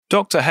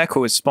Dr.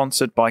 Heckle is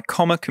sponsored by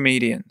Comma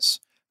Comedians.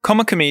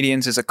 Comma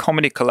Comedians is a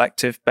comedy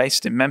collective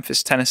based in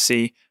Memphis,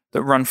 Tennessee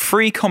that run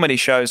free comedy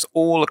shows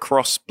all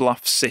across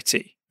Bluff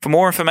City. For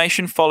more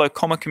information, follow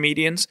Comma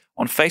Comedians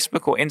on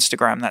Facebook or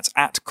Instagram. That's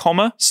at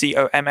comma,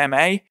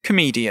 C-O-M-M-A,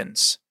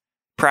 comedians.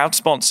 Proud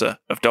sponsor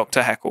of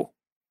Dr. Heckle.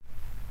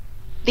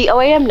 The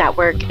OAM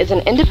Network is an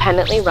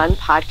independently run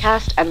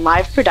podcast and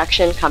live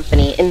production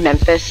company in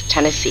Memphis,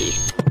 Tennessee.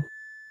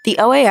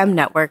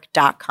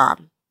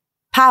 TheOAMNetwork.com.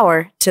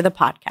 Power to the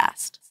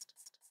podcast.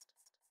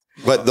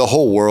 But the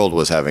whole world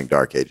was having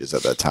dark ages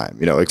at that time,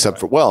 except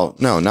for,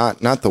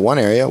 not the one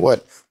area.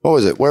 What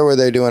was it? Where were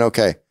they doing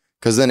okay?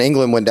 Because then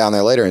England went down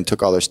there later and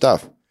took all their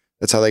stuff.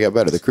 That's how they got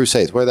better. The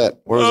Crusades. Where was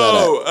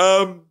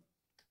that at?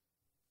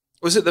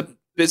 Was it the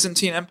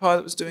Byzantine Empire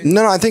that was doing?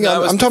 No, I think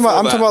I'm talking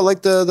about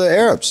like the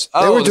Arabs.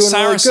 They were doing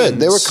really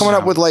good. They were coming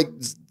up with like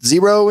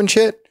zero and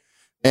shit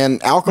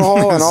and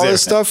alcohol and all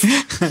this stuff.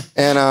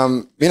 And,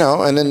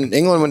 and then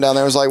England went down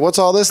there and was like, what's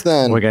all this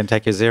then? We're going to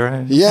take your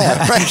zero?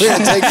 Yeah, right. We're going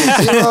to take your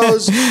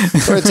zeros.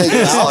 We're going to take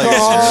your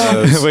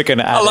alcohol. We're going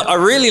to add I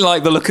really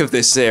like the look of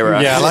this zero.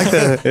 Yeah, I like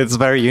it's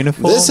very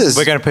uniform.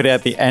 We're going to put it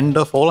at the end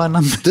of all our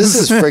numbers. This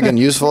is friggin'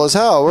 useful as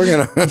hell. We're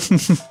going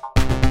to...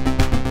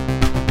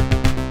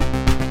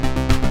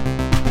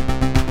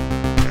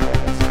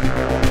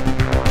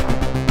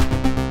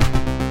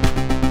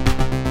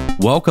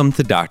 Welcome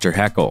to Dr.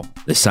 Heckle,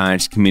 the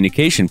science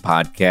communication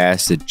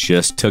podcast that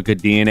just took a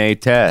DNA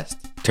test.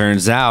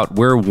 Turns out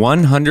we're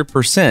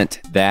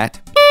 100% that.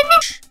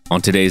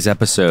 On today's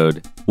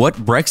episode, what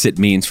Brexit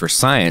means for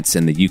science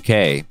in the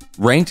UK,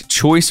 ranked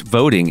choice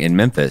voting in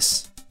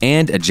Memphis,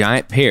 and a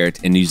giant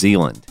parrot in New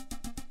Zealand.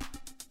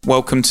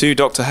 Welcome to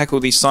Dr. Heckle,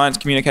 the science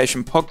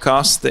communication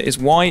podcast that is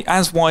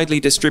as widely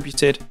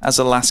distributed as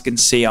Alaskan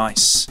sea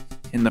ice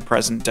in the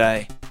present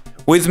day.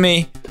 With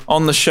me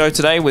on the show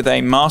today with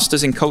a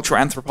Master's in Cultural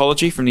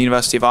Anthropology from the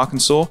University of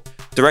Arkansas,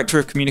 Director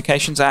of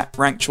Communications at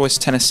Ranked Choice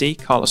Tennessee,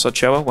 Carlos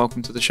Ochoa.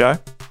 Welcome to the show.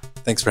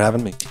 Thanks for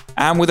having me.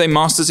 And with a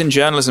Master's in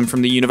Journalism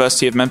from the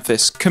University of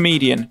Memphis,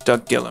 comedian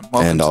Doug Gillon.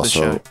 Welcome and to also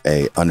the show.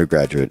 A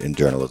undergraduate in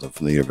journalism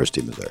from the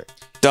University of Missouri.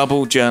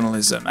 Double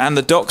journalism. And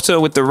the doctor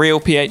with the real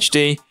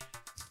PhD,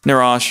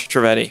 Niraj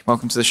Trivedi.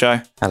 Welcome to the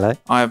show. Hello.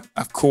 I am,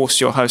 of course,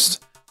 your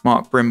host,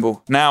 Mark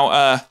Brimble.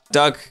 Now,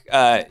 Doug,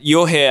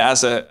 you're here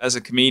as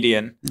a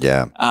comedian.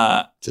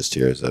 Yeah, just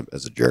here as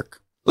a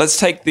jerk. Let's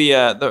take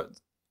your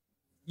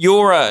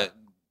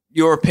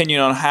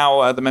opinion on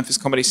how the Memphis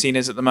comedy scene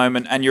is at the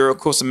moment, and you're of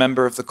course a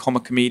member of the Comma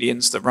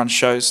Comedians that run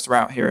shows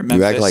throughout here in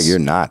Memphis. You act like you're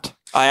not.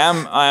 I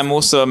am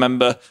also a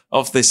member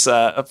of this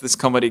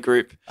comedy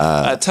group.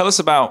 Tell us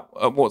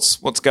about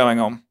what's going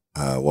on.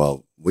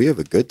 Well, we have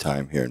a good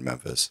time here in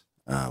Memphis.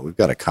 We've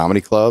got a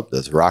comedy club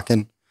that's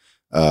rocking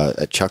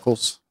at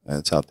Chuckles.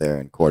 It's out there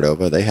in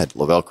Cordova. They had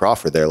Lavelle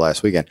Crawford there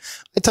last weekend.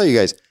 I tell you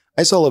guys,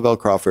 I saw Lavelle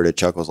Crawford at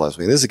Chuckles last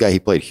week. This is a guy, he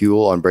played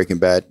Huel on Breaking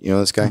Bad. You know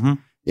this guy? Mm-hmm.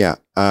 Yeah.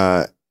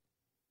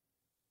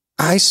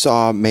 I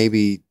saw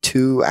maybe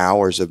 2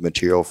 hours of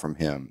material from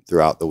him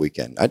throughout the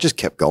weekend. I just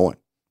kept going.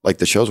 Like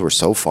the shows were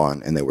so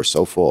fun and they were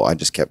so full. I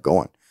just kept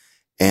going.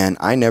 And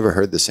I never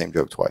heard the same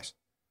joke twice.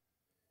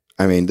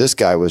 I mean, this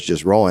guy was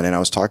just rolling. And I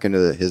was talking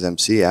to his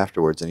MC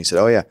afterwards and he said,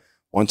 oh yeah,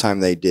 one time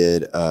they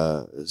did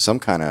some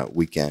kind of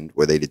weekend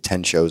where they did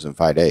 10 shows in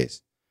 5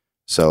 days.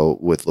 So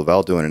with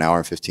Lavelle doing an hour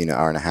and 15, an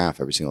hour and a half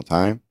every single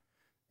time.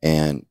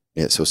 And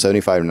so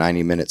 75 to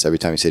 90 minutes every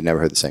time he said he never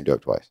heard the same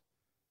joke twice.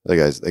 The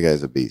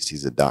guy's a beast.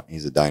 He's a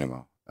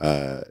dynamo.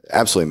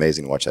 Absolutely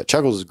amazing to watch that.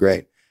 Chuckles is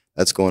great.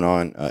 That's going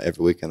on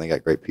every weekend. They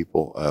got great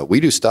people. We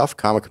do stuff,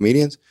 Comma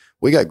Comedians.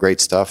 We got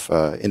great stuff,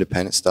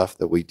 independent stuff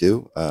that we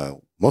do,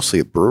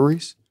 mostly at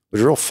breweries, which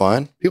is real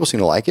fun. People seem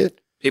to like it.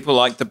 People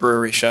like the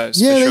brewery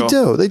shows. Yeah, for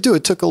sure. They do.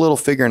 It took a little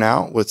figuring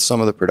out with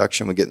some of the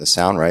production. We getting the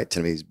sound right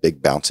to these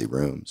big bouncy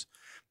rooms,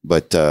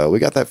 but we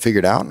got that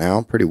figured out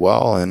now pretty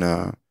well.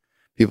 And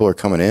people are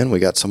coming in. We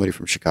got somebody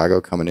from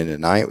Chicago coming in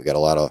tonight. We got a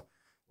lot of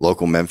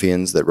local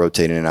Memphians that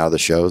rotate in and out of the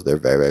shows. They're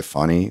very, very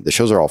funny. The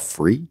shows are all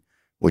free,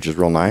 which is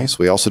real nice.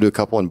 We also do a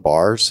couple in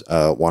bars.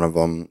 One of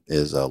them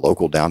is a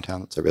local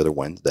downtown. It's every other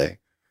Wednesday.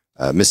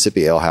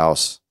 Mississippi Ale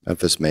House,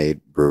 Memphis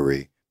Made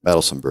Brewery,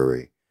 Meddlesome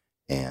Brewery,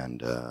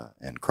 and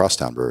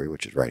Crosstown Brewery,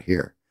 which is right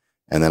here.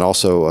 And then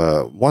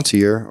also once a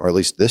year, or at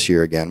least this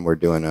year again, we're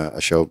doing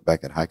a show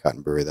back at High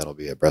Cotton Brewery. That'll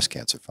be a breast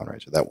cancer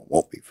fundraiser. That one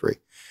won't be free.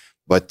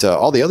 But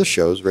all the other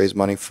shows raise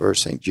money for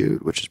St.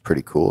 Jude, which is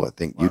pretty cool. I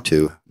think you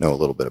two know a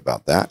little bit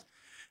about that.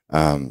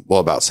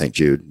 About St.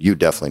 Jude. You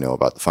definitely know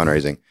about the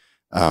fundraising.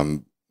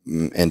 And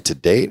to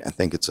date, I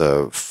think it's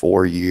a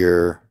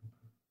 4-year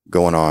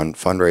going on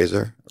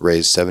fundraiser,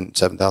 raised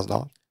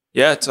 $7,000.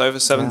 Yeah, it's over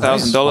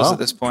 $7,000 at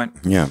this point.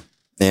 Yeah.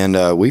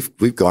 And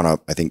we've gone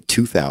up, I think,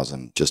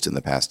 2,000 just in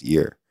the past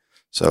year.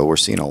 So we're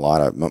seeing a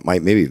lot of,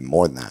 maybe even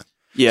more than that.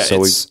 Yeah,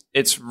 so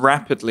it's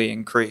rapidly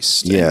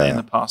increased in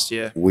the past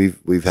year.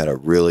 We've had a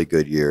really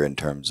good year in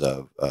terms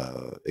of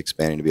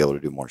expanding to be able to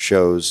do more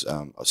shows,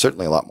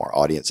 certainly a lot more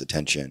audience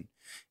attention.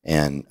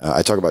 And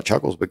I talk about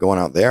Chuckles, but going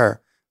out there,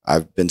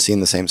 I've been seeing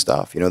the same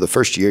stuff. The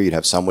first year you'd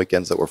have some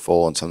weekends that were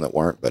full and some that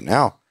weren't, but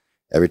now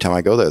every time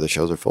I go there, the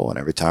shows are full, and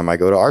every time I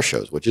go to our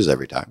shows, which is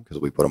every time because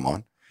we put them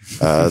on,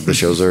 the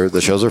shows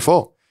are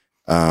full,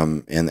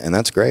 and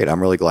that's great.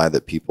 I'm really glad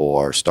that people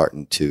are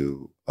starting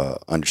to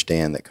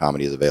understand that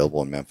comedy is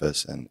available in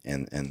Memphis, and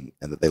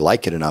that they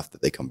like it enough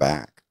that they come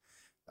back.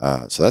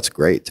 So that's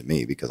great to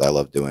me because I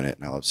love doing it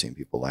and I love seeing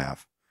people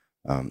laugh.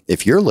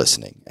 If you're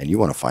listening and you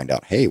want to find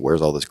out, hey,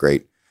 where's all this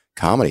great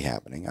comedy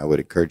happening, I would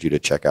encourage you to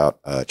check out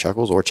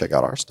Chuckles or check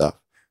out our stuff.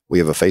 We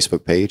have a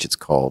Facebook page. It's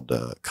called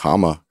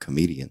Comma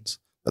Comedians.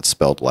 That's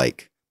spelled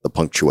like the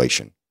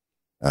punctuation.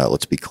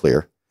 Let's be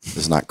clear. This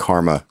is not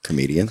karma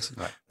comedians,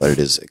 but it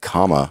is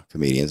comma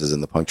comedians as in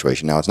the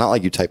punctuation. Now, it's not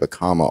like you type a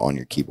comma on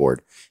your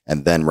keyboard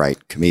and then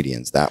write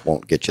comedians. That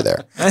won't get you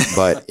there.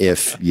 But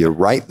if you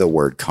write the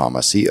word comma,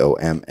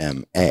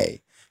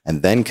 COMMA,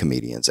 and then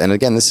comedians, and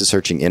again, this is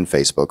searching in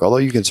Facebook, although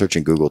you can search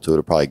in Google too,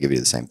 it'll probably give you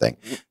the same thing.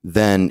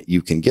 Then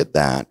you can get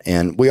that.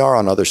 And we are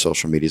on other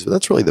social medias, but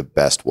that's really the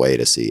best way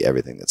to see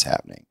everything that's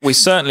happening. We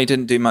certainly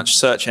didn't do much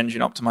search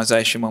engine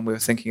optimization when we were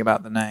thinking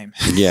about the name.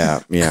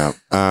 Yeah.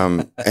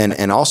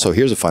 And also,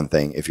 here's a fun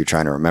thing. If you're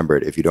trying to remember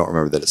it, if you don't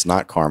remember that it's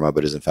not karma,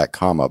 but is in fact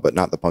comma, but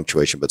not the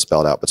punctuation, but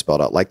spelled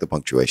out like the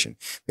punctuation.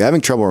 If you're having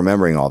trouble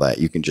remembering all that,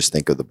 you can just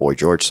think of the Boy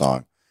George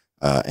song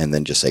and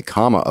then just say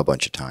comma a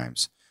bunch of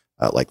times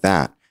like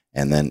that.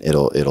 And then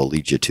it'll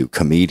lead you to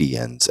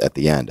comedians at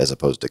the end as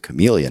opposed to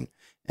chameleon.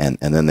 And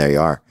then there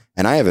you are.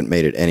 And I haven't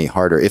made it any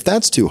harder. If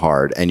that's too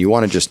hard and you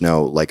want to just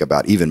know like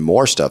about even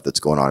more stuff that's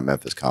going on in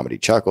Memphis comedy,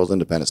 Chuckles,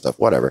 independent stuff,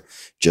 whatever,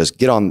 just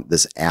get on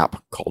this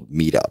app called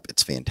Meetup.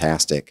 It's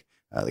fantastic.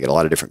 They got a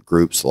lot of different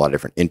groups, a lot of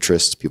different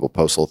interests. People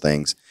post little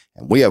things.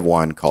 And we have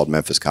one called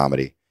Memphis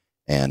Comedy.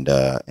 And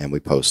we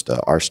post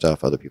our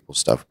stuff, other people's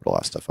stuff. We put a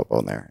lot of stuff up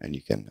on there. And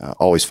you can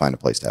always find a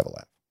place to have a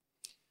laugh.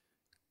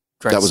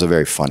 That was a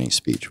very funny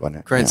speech, wasn't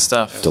it? Great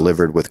stuff.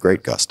 Delivered with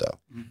great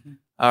gusto. Mm-hmm.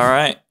 All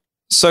right.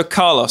 So,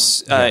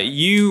 Carlos,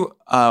 you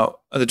are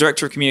the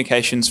Director of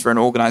Communications for an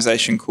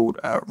organization called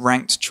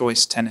Ranked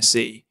Choice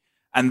Tennessee.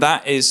 And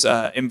that is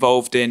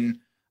involved in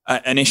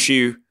an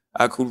issue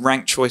called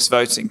ranked choice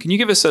voting. Can you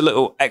give us a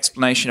little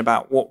explanation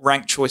about what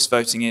ranked choice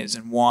voting is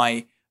and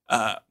why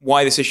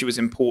this issue is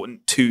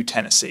important to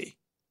Tennessee?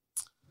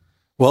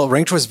 Well,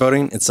 ranked choice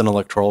voting, it's an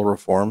electoral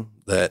reform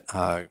that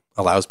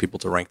allows people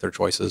to rank their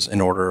choices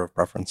in order of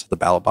preference to the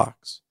ballot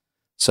box.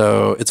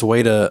 So it's a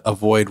way to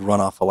avoid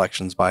runoff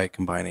elections by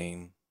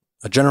combining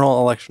a general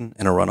election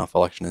and a runoff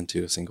election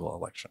into a single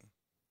election.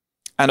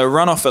 And a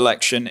runoff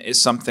election is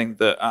something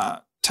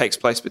that takes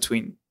place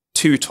between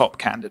two top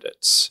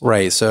candidates.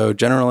 Right. So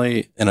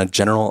generally in a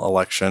general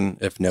election,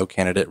 if no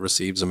candidate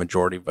receives a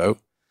majority vote,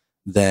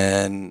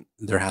 then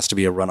there has to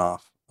be a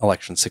runoff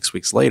election 6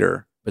 weeks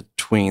later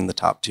between the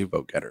top two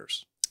vote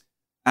getters.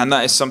 And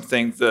that is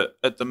something that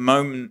at the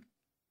moment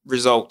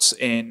results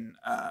in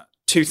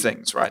two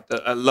things, right?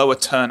 A lower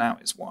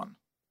turnout is one,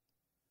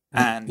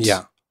 and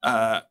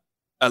a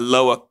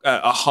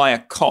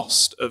higher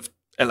cost of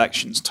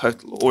elections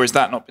total. Or has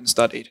that not been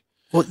studied?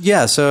 Well,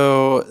 yeah.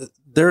 So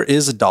there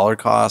is a dollar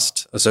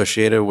cost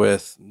associated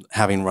with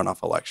having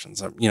runoff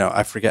elections.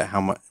 I forget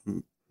how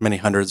many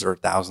hundreds or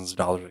thousands of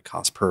dollars it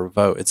costs per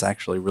vote. It's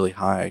actually really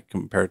high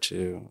compared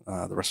to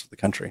the rest of the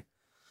country.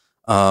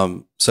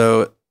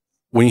 So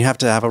when you have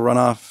to have a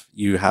runoff,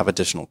 you have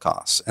additional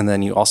costs. And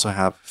then you also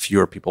have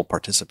fewer people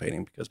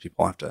participating because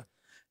people have to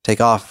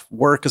take off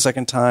work a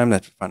second time. They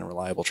have to find a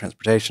reliable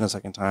transportation a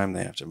second time.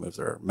 They have to move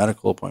their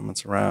medical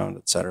appointments around,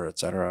 et cetera,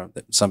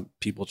 that some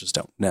people just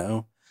don't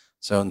know.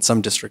 So in some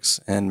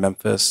districts in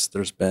Memphis,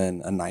 there's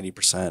been a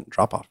 90%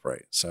 drop-off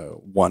rate.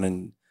 So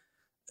 9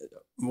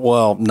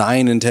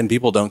 in 10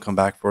 people don't come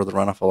back for the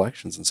runoff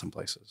elections in some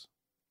places.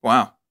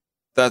 Wow.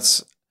 I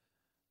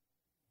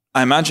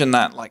imagine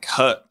that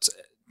hurt.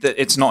 That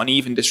it's not an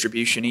even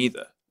distribution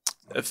either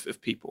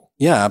of people.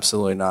 Yeah,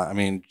 absolutely not. I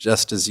mean,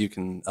 just as you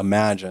can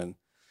imagine,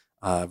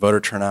 voter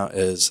turnout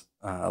is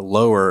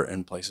lower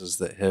in places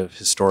that have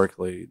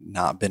historically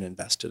not been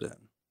invested in.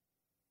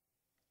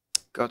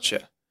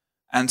 Gotcha.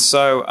 And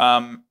so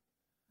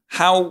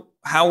how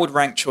would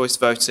ranked choice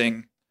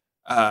voting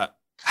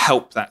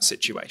help that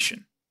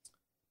situation?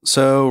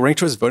 So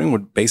ranked choice voting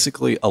would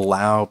basically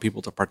allow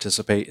people to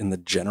participate in the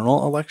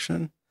general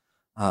election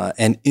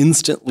and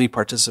instantly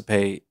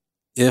participate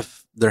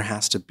if there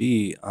has to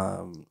be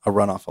a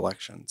runoff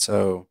election.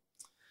 So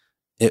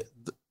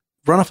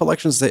runoff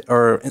elections,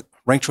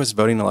 ranked choice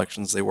voting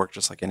elections, they work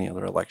just like any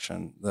other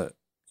election.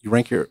 You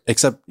rank your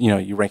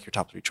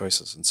top three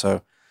choices. And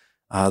so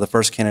the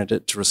first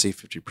candidate to receive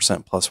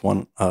 50% plus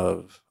one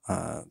of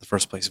the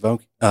first place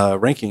rankings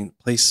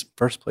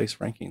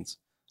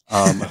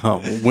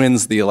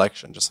wins the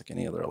election, just like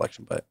any other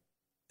election. But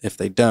if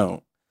they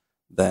don't,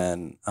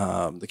 then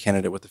the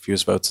candidate with the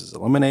fewest votes is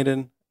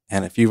eliminated.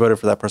 And if you voted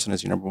for that person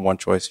as your number one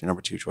choice, your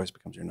number two choice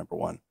becomes your number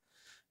one.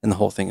 And the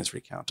whole thing is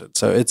recounted.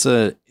 So it's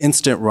an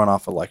instant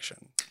runoff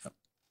election.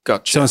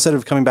 Gotcha. So instead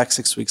of coming back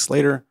 6 weeks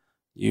later,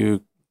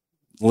 you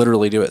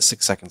literally do it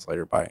 6 seconds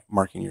later by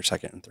marking your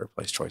second and third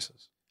place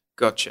choices.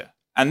 Gotcha.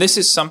 And this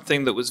is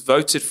something that was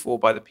voted for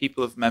by the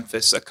people of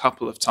Memphis a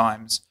couple of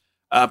times,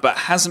 but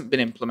hasn't been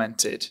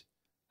implemented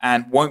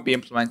and won't be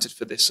implemented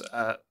for this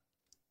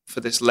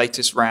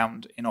latest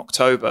round in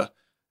October.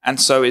 And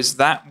so, is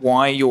that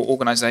why your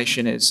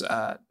organization is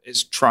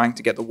trying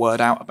to get the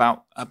word out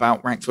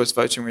about ranked choice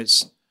voting?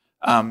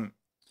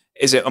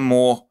 Is it a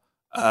more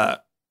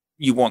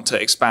you want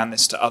to expand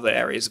this to other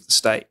areas of the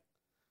state?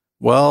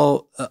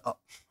 Well,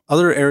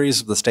 other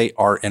areas of the state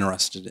are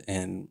interested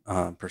in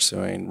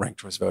pursuing ranked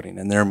choice voting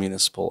in their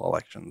municipal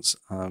elections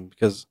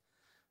because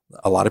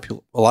a lot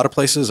of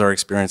places are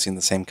experiencing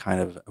the same kind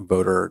of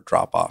voter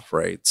drop-off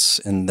rates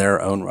in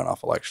their own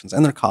runoff elections,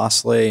 and they're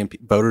costly, and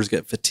voters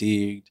get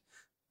fatigued.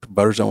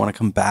 Voters don't want to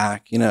come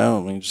back,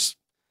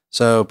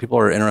 so people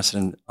are interested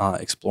in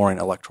exploring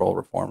electoral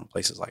reform in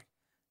places like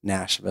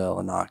Nashville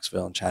and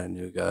Knoxville and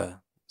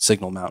Chattanooga,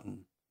 Signal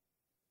Mountain.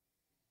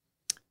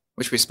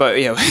 Which we spoke,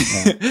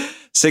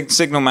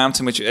 Signal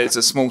Mountain, which is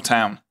a small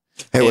town.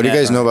 Hey, what do you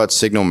guys know about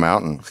Signal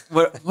Mountain?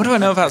 What do I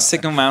know about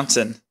Signal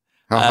Mountain?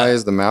 How high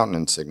is the mountain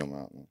in Signal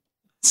Mountain?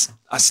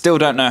 I still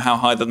don't know how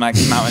high the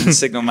mountain in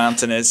Signal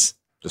Mountain is.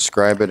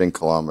 Describe it in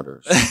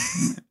kilometers.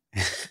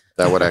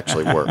 That would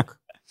actually work.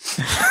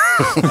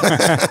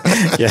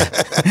 Yeah,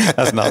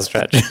 that's not a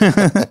stretch.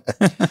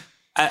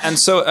 and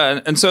so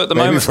at the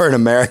Maybe moment, for an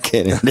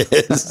American, it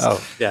is.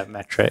 Oh, yeah,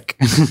 metric.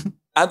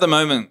 At the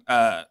moment,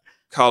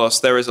 Carlos,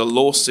 there is a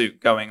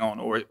lawsuit going on,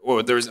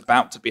 or there is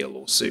about to be a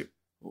lawsuit.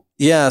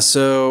 Yeah,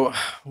 so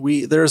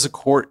there's a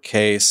court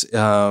case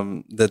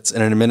that's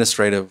an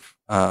administrative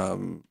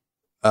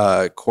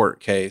court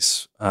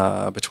case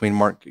between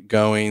Mark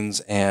Goings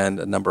and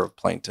a number of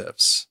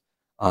plaintiffs.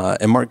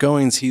 And Mark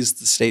Goings, he's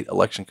the state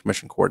election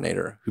commission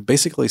coordinator, who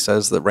basically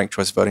says that ranked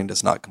choice voting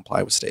does not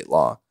comply with state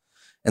law.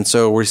 And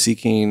so we're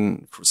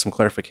seeking some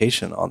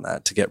clarification on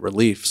that to get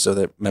relief so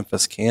that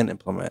Memphis can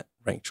implement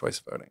ranked choice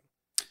voting.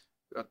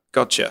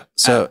 Gotcha.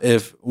 So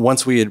if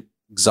once we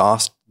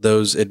exhaust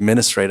those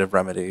administrative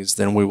remedies,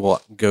 then we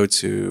will go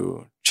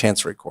to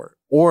Chancery Court,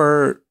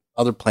 or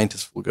other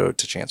plaintiffs will go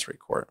to Chancery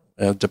Court,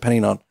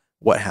 depending on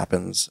what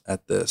happens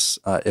at this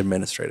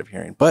administrative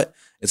hearing. But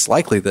it's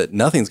likely that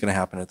nothing's going to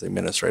happen at the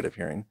administrative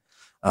hearing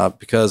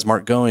because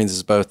Mark Goings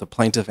is both a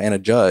plaintiff and a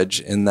judge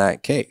in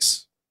that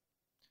case.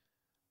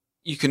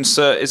 You can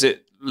serve. Is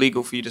it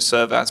legal for you to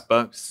serve as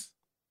both?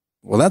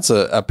 Well,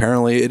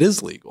 apparently it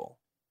is legal.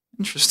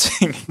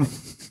 Interesting.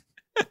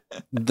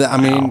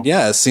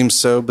 Yeah, it seems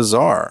so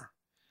bizarre.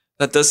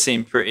 That does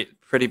seem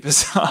pretty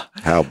bizarre.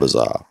 How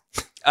bizarre.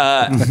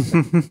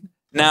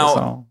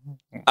 Now,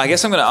 I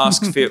guess I'm going to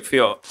ask for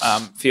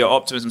your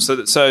optimism.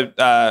 So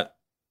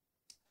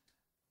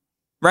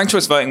ranked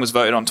choice voting was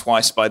voted on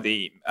twice by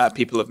the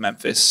people of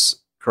Memphis.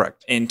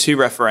 Correct. In 2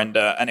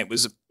 referenda, and it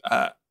was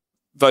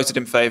voted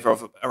in favor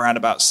of around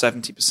about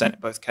 70% in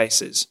both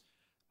cases.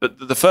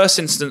 But the first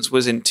instance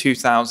was in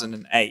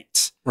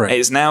 2008. Right. It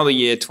is now the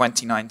year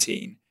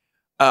 2019.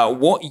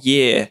 What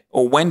year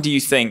or when do you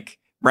think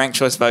ranked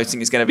choice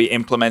voting is going to be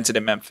implemented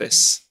in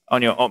Memphis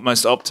on your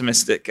most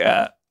optimistic?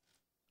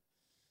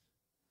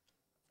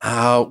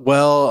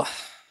 Well,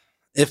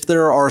 if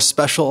there are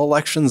special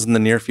elections in the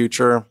near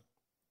future,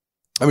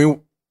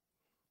 the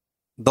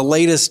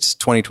latest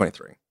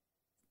 2023.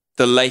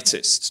 The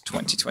latest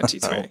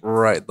 2023.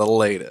 Right, the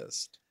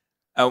latest.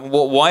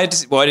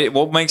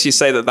 What makes you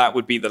say that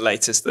would be the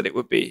latest that it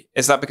would be?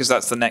 Is that because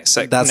that's the next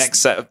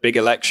set of big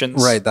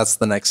elections? Right, that's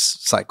the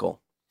next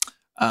cycle.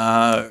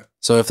 So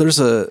if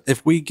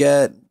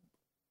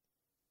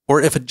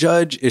if a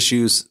judge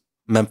issues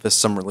Memphis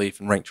some relief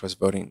and ranked choice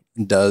voting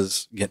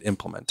does get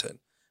implemented,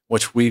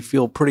 which we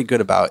feel pretty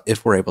good about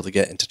if we're able to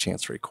get into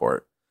Chancery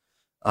Court,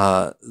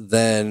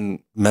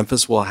 then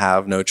Memphis will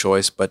have no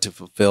choice but to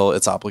fulfill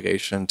its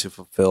obligation to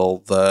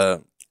fulfill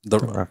the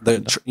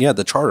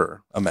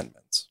charter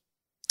amendments.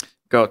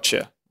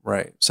 Gotcha.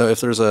 Right. So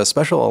if there's a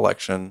special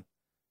election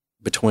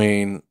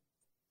between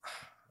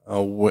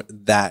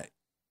that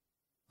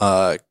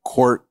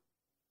court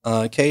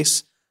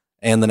case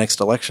and the next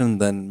election,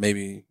 then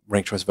maybe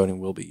ranked choice voting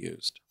will be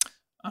used.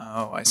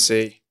 Oh, I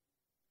see.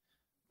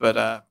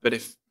 But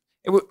if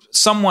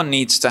someone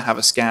needs to have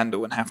a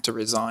scandal and have to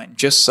resign,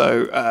 just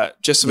so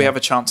we have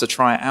a chance to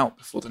try it out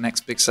before the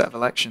next big set of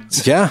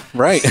elections. Yeah,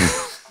 right.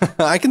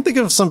 I can think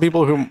of some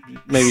people who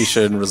maybe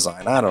should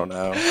resign. I don't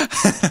know.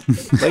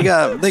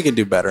 They could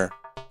do better.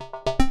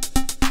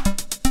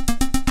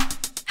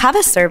 Have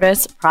a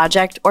service,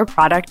 project, or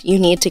product you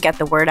need to get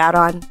the word out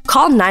on?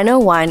 Call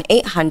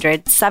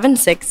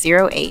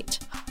 901-800-7608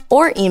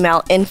 or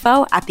email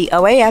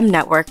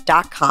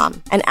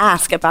info@theoamnetwork.com and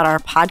ask about our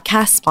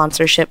podcast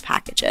sponsorship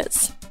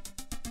packages.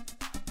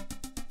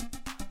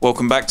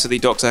 Welcome back to the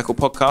Dr. Heckle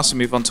podcast. We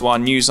move on to our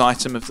news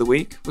item of the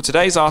week. Well,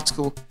 today's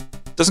article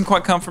doesn't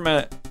quite come from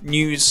a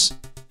news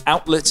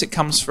outlet. It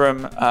comes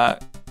from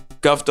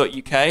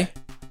gov.uk,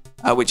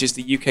 which is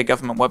the UK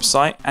government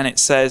website, and it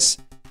says,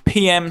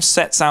 PM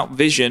sets out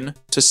vision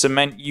to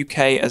cement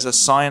UK as a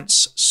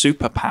science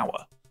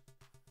superpower.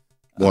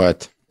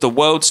 What? The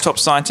world's top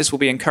scientists will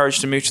be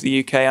encouraged to move to the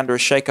UK under a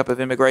shake-up of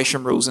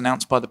immigration rules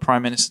announced by the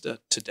Prime Minister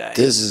today.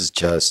 This is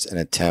just an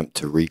attempt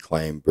to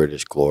reclaim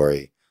British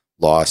glory,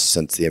 lost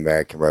since the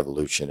American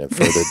Revolution and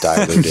further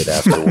diluted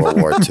after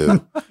World War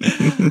II.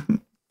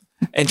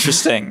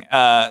 Interesting.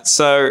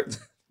 So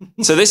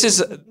this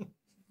is...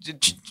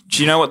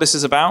 Do you know what this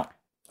is about?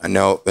 I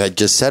know. I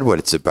just said what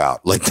it's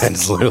about. Like,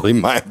 that's literally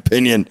my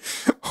opinion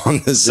on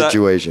the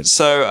situation.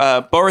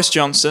 So Boris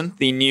Johnson,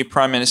 the new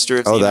Prime Minister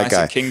of the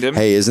United Kingdom.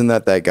 Hey, isn't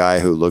that guy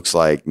who looks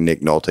like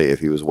Nick Nolte if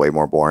he was way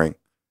more boring?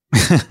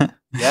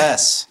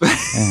 Yes,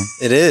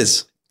 it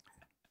is.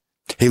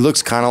 He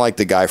looks kind of like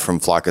the guy from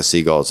Flock of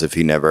Seagulls if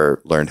he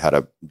never learned how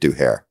to do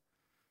hair.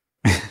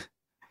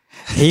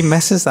 He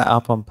messes that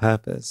up on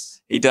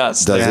purpose. He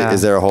does.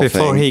 Is there a whole thing?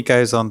 Before he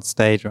goes on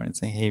stage or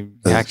anything, he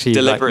actually...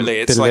 Deliberately.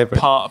 It's like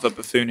part of a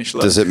buffoonish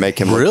look. Does it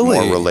make him look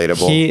more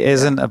relatable? He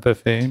isn't a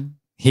buffoon.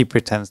 He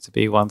pretends to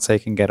be one so he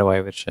can get away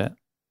with shit.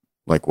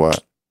 Like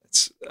what?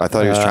 I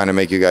thought he was trying to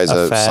make you guys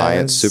a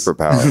science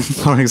superpower.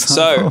 For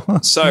example.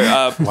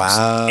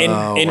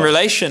 Wow. In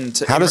relation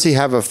to... How does he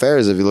have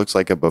affairs if he looks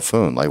like a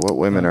buffoon? Like, what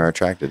women are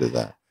attracted to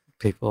that?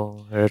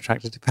 People are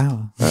attracted to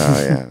power.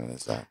 Oh, yeah.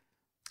 That's that.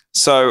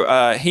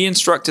 So he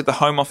instructed the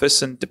Home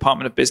Office and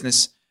Department of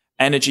Business,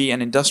 Energy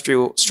and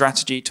Industrial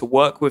Strategy to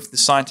work with the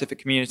scientific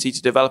community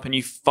to develop a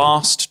new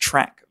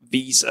fast-track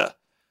visa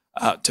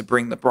to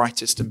bring the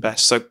brightest and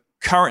best. So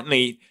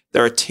currently,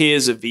 there are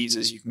tiers of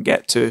visas you can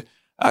get to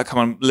come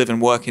and live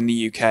and work in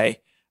the UK.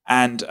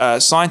 And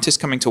scientists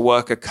coming to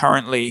work are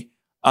currently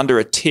under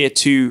a Tier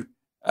 2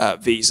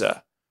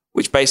 visa,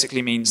 which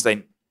basically means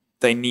they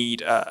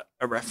need a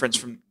reference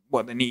from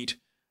they need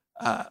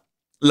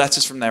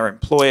letters from their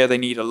employer. They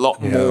need a lot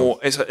more.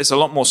 It's a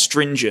lot more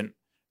stringent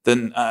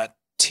than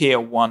Tier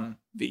 1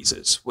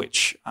 visas,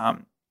 which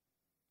are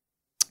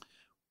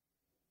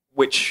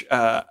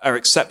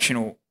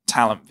exceptional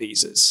talent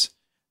visas.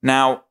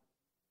 Now,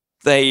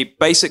 they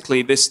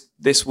basically this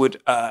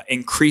would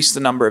increase the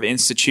number of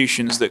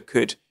institutions that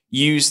could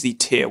use the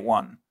Tier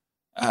 1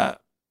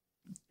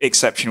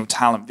 exceptional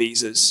talent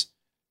visas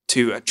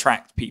to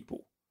attract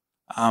people,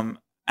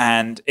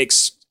 and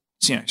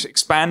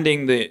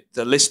expanding the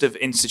list of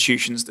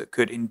institutions that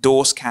could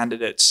endorse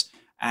candidates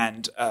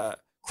and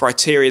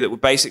criteria that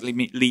would basically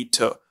lead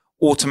to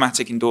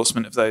automatic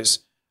endorsement of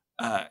those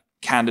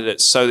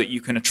candidates so that you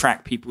can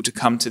attract people to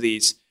come to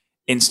these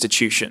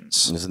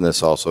institutions. Isn't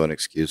this also an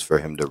excuse for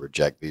him to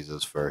reject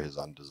visas for his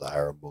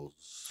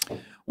undesirables?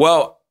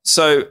 Well,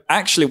 so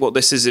actually what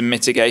this is in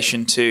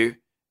mitigation to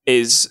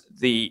is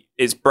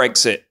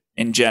Brexit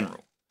in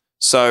general.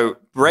 So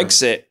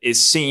Brexit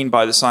is seen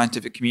by the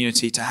scientific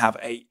community to have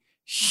a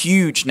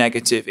huge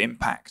negative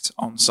impact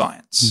on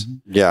science.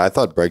 Mm-hmm. Yeah, I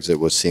thought Brexit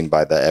was seen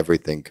by the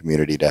everything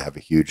community to have a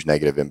huge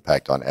negative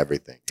impact on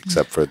everything,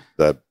 except for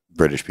the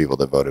British people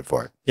that voted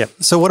for it. Yeah.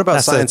 So what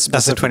about science?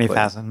 That's a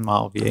 20,000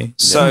 mile view.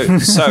 So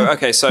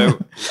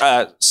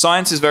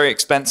science is very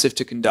expensive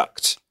to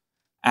conduct,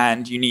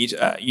 and you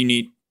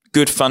need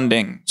good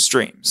funding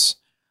streams.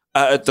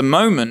 At the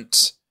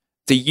moment,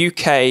 the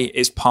UK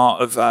is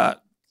part of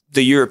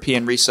the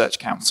European Research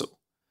Council,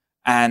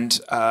 and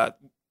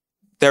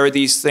there are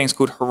these things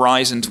called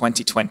Horizon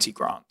 2020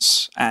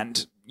 grants,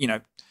 and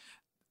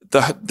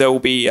there will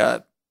be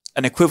an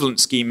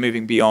equivalent scheme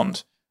moving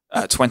beyond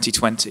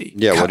 2020.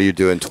 Yeah, what do you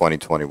do in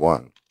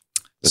 2021?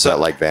 Is that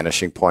like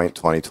Vanishing Point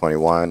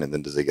 2021, and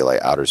then does it get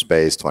like Outer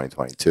Space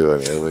 2022? I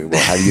mean,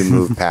 how do you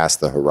move past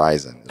the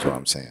horizon? Is what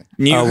I'm saying.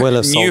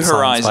 New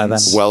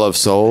horizons. Well of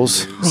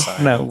Souls.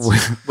 No,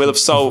 we'll have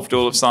solved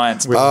all of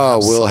science.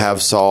 We'll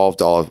have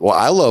solved all of. Well,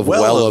 I love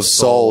Well of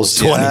Souls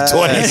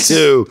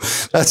 2022.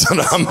 Yes. That's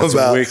what I'm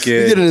about. Wicked.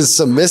 You get into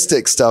some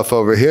mystic stuff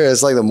over here.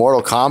 It's like the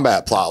Mortal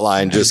Kombat plot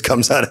line just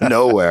comes out of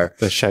nowhere.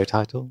 The show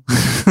title.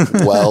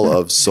 Well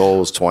of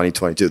Souls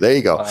 2022. There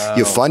you go. Wow.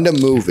 You fund a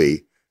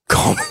movie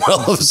called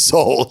Well of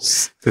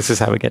Souls. This is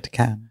how we get to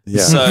Cannes.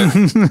 Yeah. So,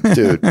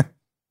 dude,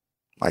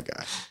 my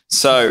guy.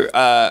 So,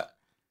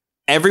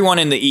 everyone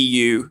in the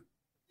EU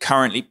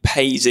currently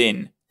pays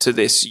in to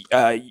this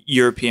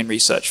European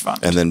Research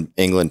Fund. And then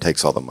England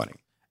takes all the money.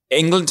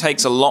 England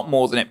takes a lot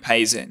more than it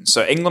pays in.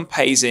 So, England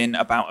pays in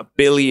about $1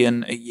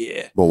 billion a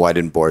year. Well, why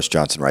didn't Boris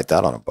Johnson write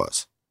that on a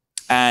bus?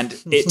 And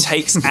it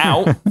takes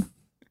out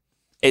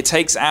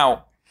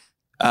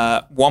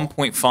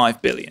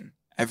 1.5 billion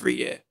every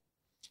year.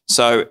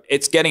 So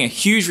it's getting a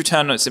huge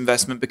return on its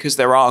investment because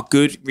there are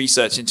good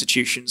research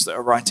institutions that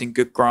are writing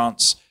good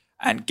grants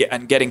and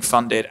getting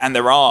funded. And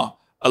there are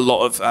a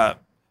lot of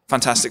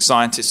fantastic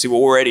scientists who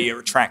already are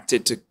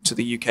attracted to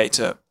the UK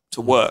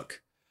to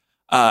work.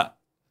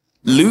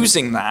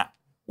 Losing that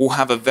will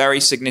have a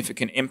very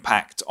significant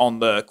impact on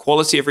the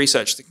quality of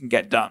research that can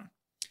get done.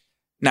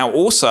 Now,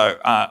 also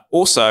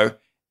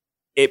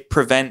it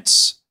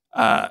prevents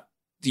the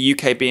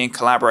UK being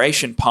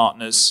collaboration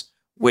partners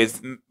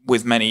with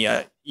many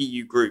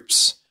EU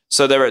groups.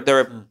 So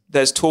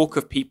there's talk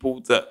of people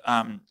that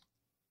are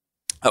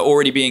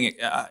already being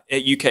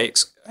UK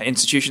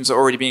institutions are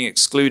already being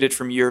excluded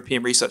from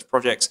European research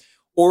projects,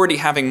 already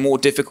having more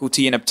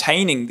difficulty in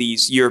obtaining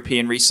these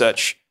European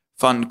Research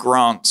Fund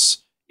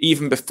grants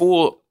even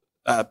before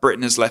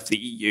Britain has left the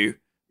EU,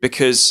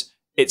 because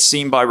it's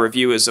seen by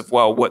reviewers of,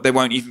 they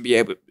won't even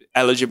be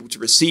eligible to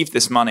receive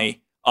this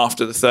money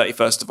after the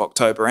 31st of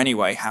October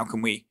anyway. How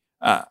can we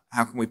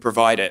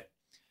provide it?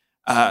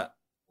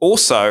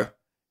 Also,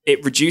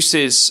 it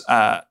reduces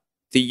the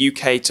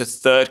UK to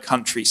third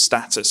country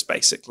status,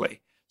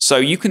 basically. So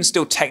you can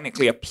still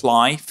technically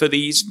apply for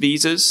these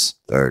visas.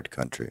 Third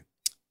country.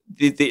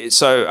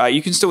 So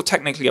you can still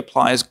technically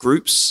apply as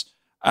groups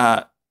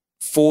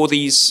for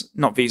these,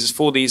 not visas,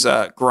 for these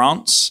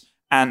grants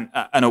and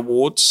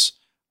awards.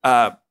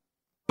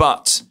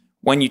 But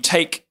when you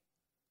take,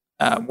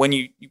 when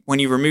you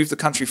remove the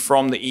country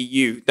from the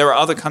EU, there are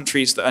other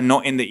countries that are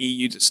not in the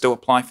EU that still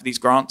apply for these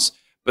grants,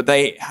 but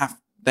they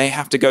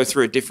have to go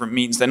through a different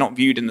means. They're not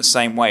viewed in the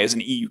same way as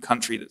an EU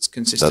country that's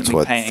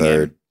consistently paying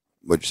in.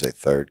 Would you say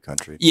third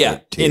country? Yeah,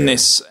 in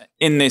this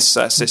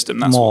system,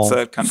 that's more what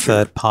third country.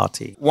 Third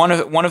party. One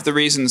of the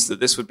reasons that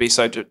this would be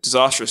so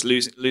disastrous,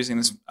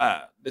 losing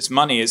this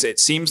money, is it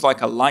seems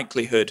like a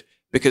likelihood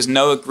because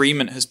no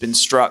agreement has been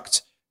struck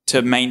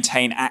to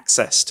maintain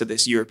access to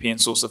this European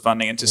source of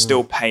funding and to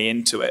still pay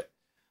into it.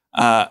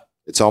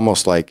 It's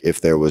almost like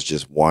if there was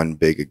just one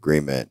big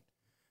agreement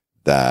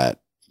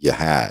that you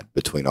had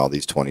between all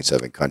these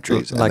 27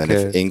 countries, like and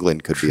then if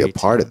England could be a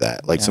part of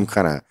that, like some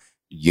kind of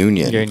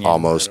union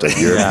almost of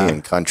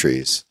European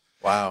countries.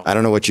 Wow. I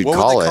don't know what you'd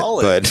call it,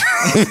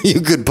 but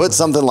you could put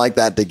something like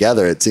that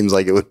together. It seems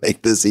like it would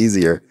make this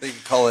easier. They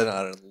could call it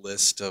on a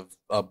list of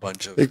a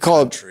bunch of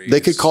countries.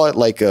 They could call it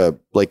like a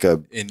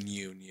in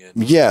union.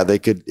 Yeah,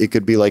 it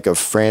could be like a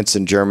France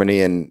and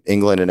Germany and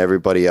England and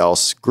everybody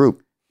else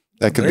group.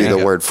 That could be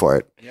the word for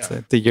it. Yeah.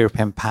 So the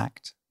European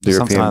Pact. The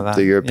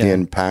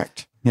European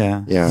Pact.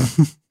 Yeah. Yeah.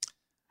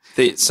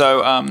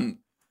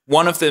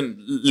 One of the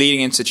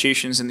leading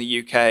institutions in the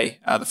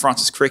UK, the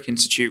Francis Crick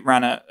Institute,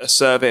 ran a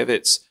survey of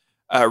its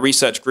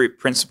research group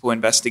principal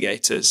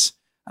investigators,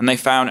 and they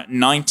found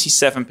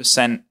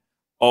 97%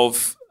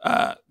 of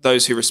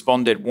those who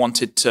responded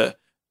wanted to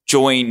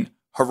join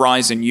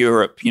Horizon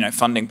Europe,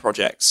 funding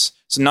projects.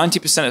 So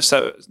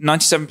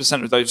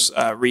 97% of those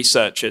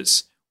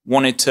researchers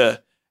wanted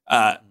to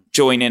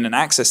join in and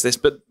access this,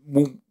 but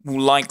will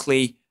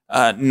likely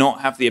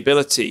not have the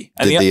ability.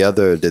 And did the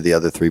other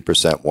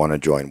 3% want to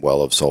join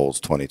Well of Souls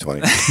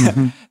 2020?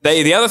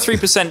 The other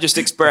 3% just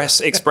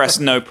express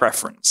no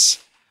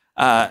preference.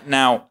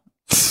 Now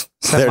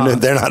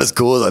they're not as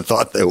cool as I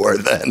thought they were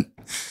then.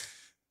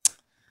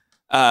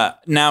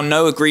 Now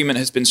no agreement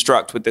has been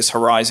struck with this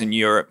Horizon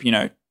Europe,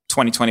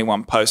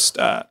 2021 post,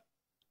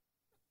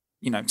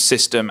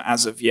 system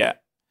as of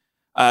yet.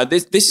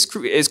 This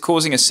is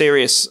causing a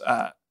serious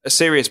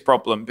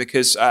problem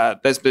because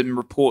there's been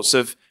reports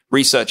of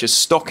researchers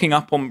stocking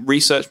up on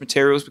research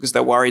materials because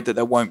they're worried that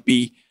there won't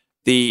be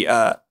the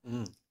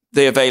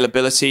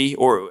availability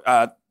or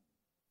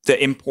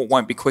the import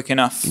won't be quick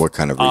enough. What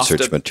kind of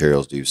research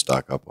materials do you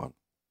stock up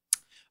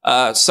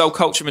on? Cell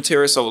culture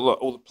materials, or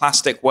the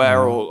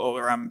plasticware,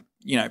 or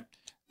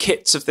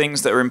kits of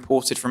things that are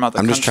imported from other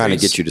countries. I'm just trying to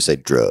get you to say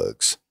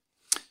drugs.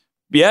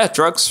 Yeah,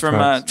 drugs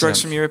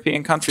from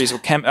European countries, or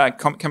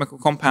chemical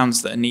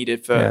compounds that are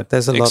needed for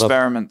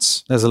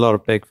experiments. There's a lot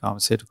of big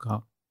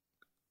pharmaceutical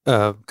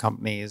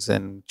companies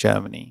in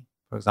Germany,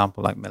 for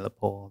example, like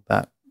Millipore,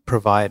 that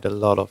provide a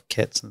lot of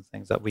kits and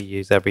things that we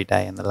use every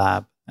day in the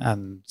lab.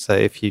 And so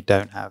if you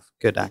don't have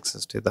good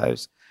access to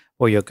those,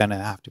 well, you're going to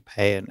have to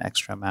pay an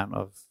extra amount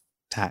of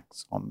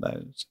tax on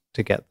those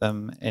to get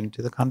them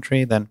into the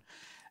country, then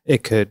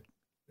it could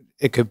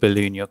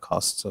balloon your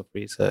costs of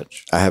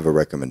research. I have a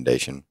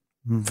recommendation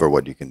for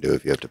what you can do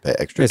if you have to pay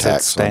extra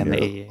tax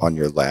on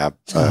your lab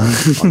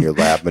on your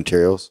lab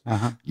materials.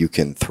 You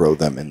can throw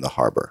them in the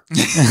harbor.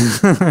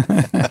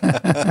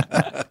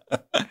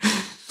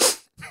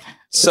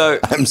 So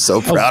I'm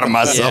so proud of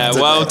myself. Yeah,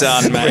 today. well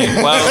done,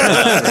 mate.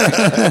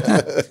 Well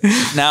done.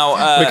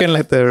 Now we can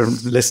let the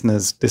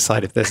listeners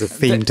decide if there's a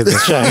theme to the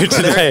show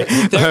today.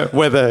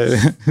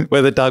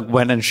 Whether Doug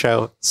went and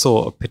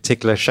saw a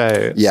particular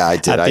show. Yeah, I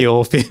did. At the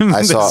Orpheum.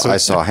 I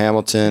saw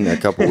Hamilton a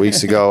couple of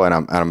weeks ago, and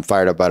I'm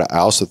fired up about it. I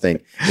also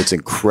think it's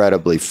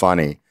incredibly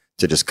funny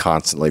to just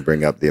constantly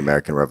bring up the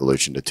American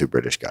Revolution to two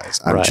British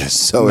guys. I'm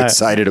just so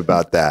excited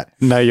about that.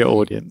 Know your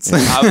audience.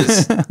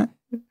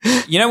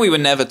 We were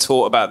never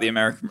taught about the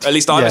American. At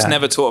least I was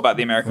never taught about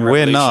the American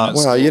Revolution. We're not.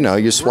 Well,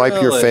 you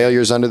swipe your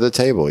failures under the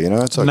table.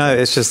 It's okay. No,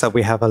 it's just that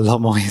we have a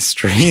lot more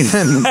history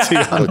than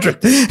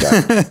 200.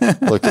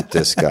 Look at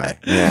this guy.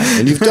 Yeah,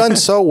 and you've done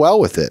so well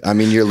with it. I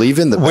mean, you're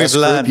leaving the best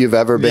group you've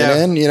ever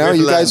been in.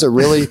 You guys are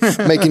really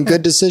making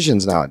good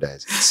decisions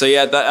nowadays. So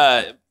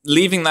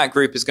leaving that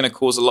group is going to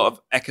cause a lot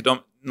of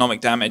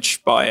economic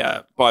damage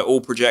by all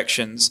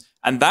projections,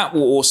 and that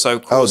will also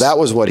cause. Oh, that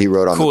was what he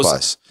wrote on the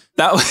bus.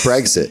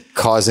 Brexit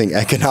causing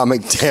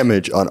economic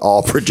damage on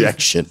all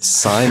projections.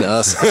 Sign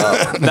us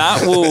up.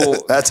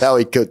 That's how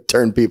he could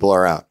turn people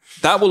around.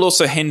 That will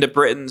also hinder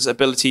Britain's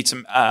ability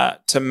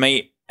to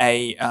meet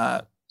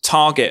a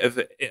target of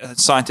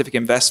scientific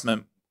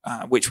investment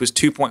which was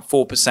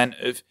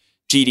 2.4% of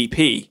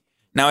GDP.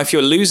 Now, if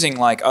you're losing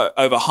like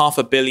over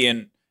 $500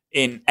 million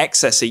in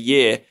excess a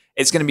year,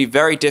 it's going to be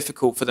very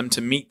difficult for them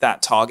to meet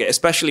that target,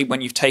 especially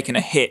when you've taken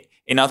a hit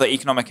in other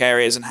economic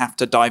areas and have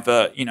to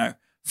divert,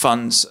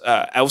 funds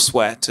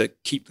elsewhere to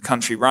keep the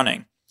country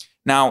running.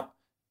 Now,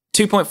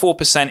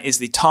 2.4% is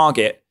the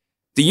target.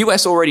 The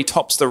US already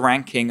tops the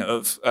ranking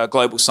of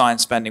global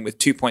science spending with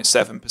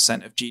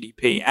 2.7% of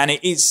GDP, and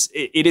it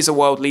is a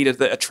world leader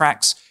that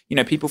attracts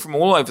people from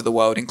all over the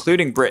world,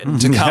 including Britain,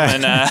 to come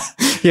and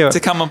to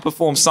come and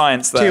perform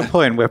science there. To your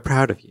point, we're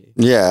proud of you.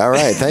 Yeah, all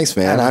right. Thanks,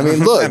 man. I mean,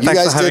 look, you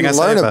guys didn't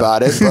learn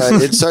about it,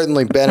 but it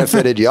certainly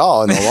benefited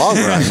y'all in the long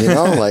run,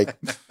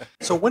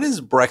 So when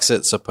is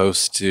Brexit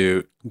supposed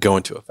to go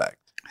into effect?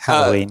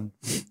 Halloween.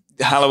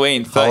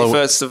 Halloween,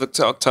 31st of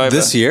October.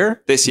 This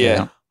year? This year.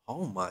 Yeah.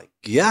 Oh my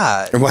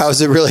God. Wow,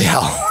 is it really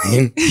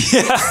Halloween?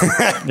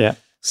 Yeah.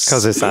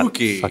 Because it's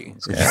Spooky. that fucking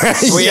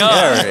scary. We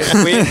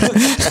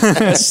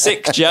are. A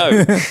sick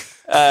joke.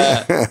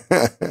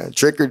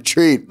 Trick or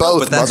treat,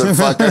 both,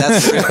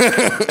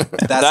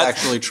 motherfucker. That's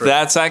actually true.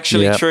 That's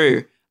actually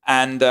true.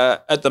 And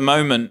at the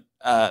moment,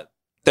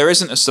 there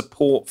isn't a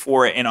support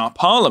for it in our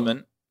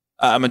parliament,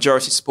 a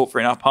majority support for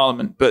it in our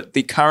parliament, but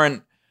the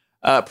current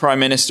prime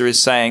minister is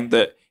saying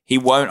that he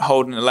won't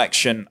hold an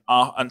election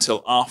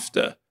until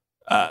after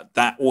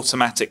that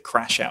automatic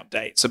crash out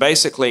date. So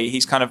basically,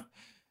 he's kind of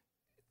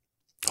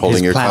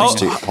holding his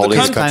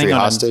country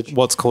hostage.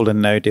 What's called a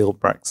no deal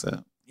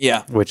Brexit.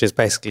 Yeah. Which is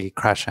basically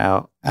crash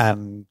out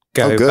and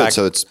go Oh, good. back.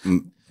 So it's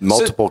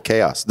multiple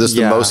chaos. This is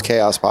the most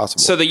chaos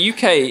possible. So the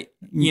UK,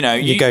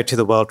 you go to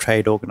the World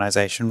Trade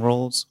Organization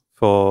rules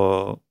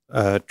for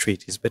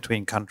treaties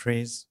between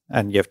countries,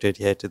 and you have to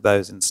adhere to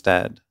those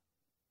instead.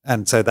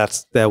 And so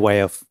that's their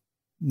way of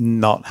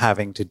not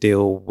having to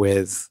deal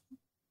with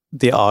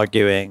the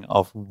arguing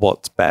of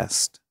what's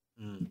best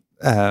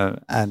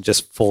and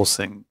just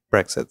forcing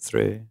Brexit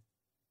through.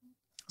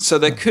 So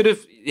there could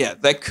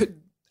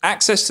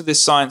access to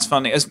this science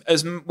funding,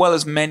 as well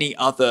as many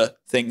other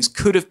things,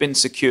 could have been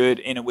secured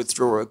in a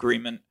withdrawal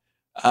agreement,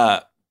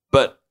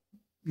 but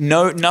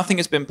nothing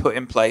has been put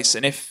in place.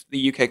 And if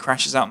the UK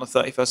crashes out on the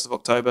 31st of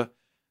October,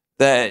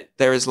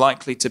 there is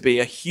likely to be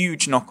a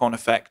huge knock-on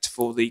effect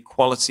for the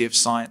quality of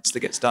science that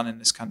gets done in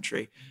this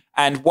country.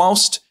 And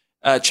whilst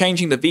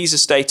changing the visa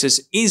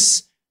status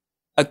is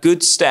a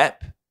good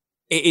step,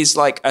 it is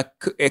like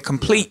a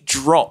complete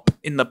drop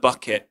in the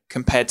bucket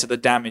compared to the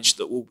damage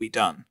that will be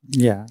done.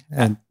 Yeah,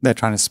 and they're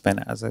trying to spin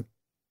it as a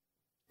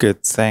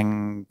good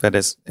thing, but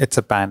it's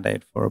a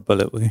Band-Aid for a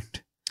bullet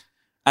wound.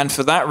 And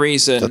for that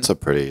reason... That's a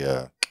pretty...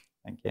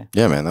 Thank you.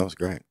 Yeah, man, that was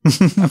great.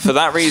 And for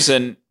that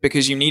reason,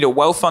 because you need a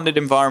well-funded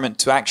environment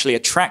to actually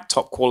attract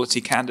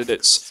top-quality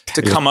candidates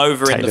to come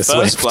over in the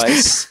first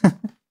place...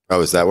 Oh,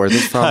 is that where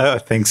this is from? I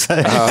don't think so.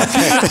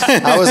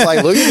 I was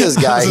like, look at this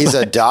guy. He's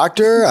a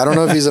doctor. I don't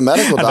know if he's a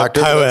medical doctor.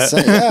 Yeah,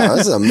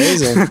 this is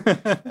amazing.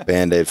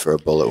 Band-Aid for a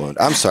bullet wound.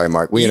 I'm sorry,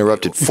 Mark. We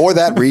interrupted for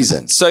that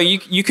reason. So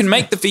you can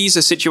make the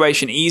visa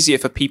situation easier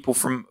for people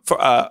from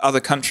other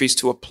countries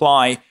to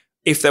apply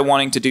if they're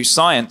wanting to do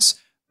science.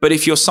 But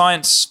if your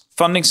science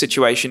funding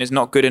situation is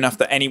not good enough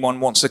that anyone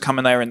wants to come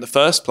in there in the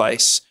first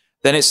place,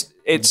 then it's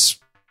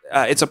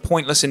a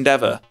pointless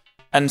endeavor.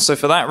 And so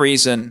for that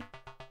reason...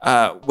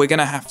 we're going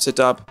to have to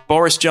dub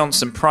Boris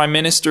Johnson, Prime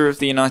Minister of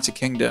the United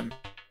Kingdom,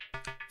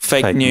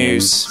 fake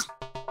news.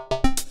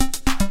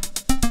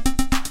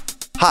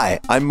 Hi,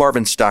 I'm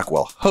Marvin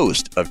Stockwell,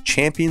 host of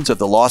Champions of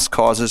the Lost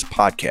Causes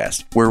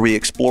podcast, where we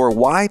explore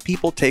why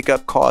people take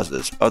up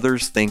causes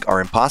others think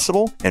are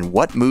impossible and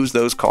what moves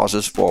those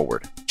causes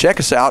forward. Check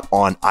us out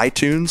on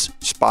iTunes,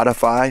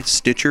 Spotify,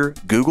 Stitcher,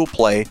 Google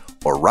Play,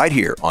 or right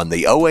here on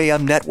the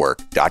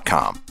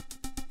OAMnetwork.com.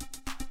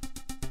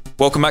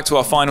 Welcome back to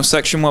our final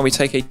section where we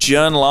take a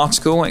journal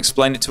article and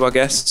explain it to our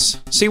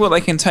guests, see what they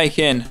can take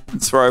in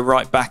and throw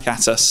right back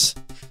at us.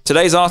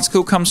 Today's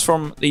article comes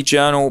from the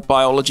journal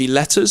Biology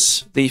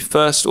Letters. The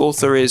first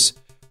author is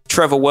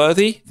Trevor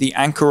Worthy. The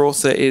anchor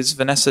author is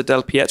Vanessa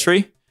Del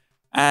Pietri.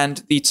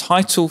 And the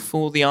title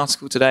for the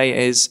article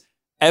today is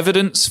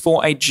Evidence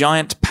for a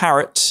Giant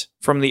Parrot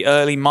from the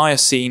Early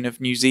Miocene of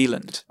New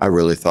Zealand. I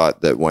really thought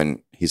that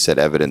when he said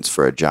evidence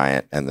for a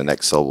giant and the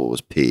next syllable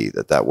was P,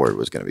 that word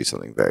was going to be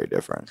something very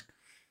different.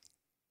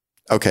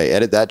 Okay,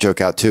 edit that joke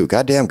out too.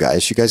 Goddamn,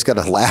 guys, you guys got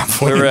to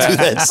laugh when you do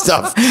that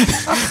stuff.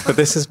 But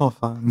this is more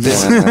fun.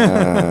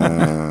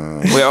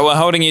 We're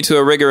holding you to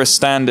a rigorous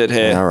standard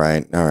here. All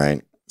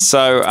right.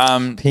 So,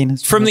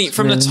 Penis from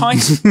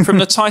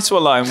the title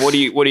alone, what do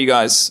you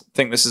guys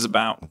think this is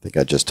about? I think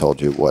I just told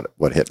you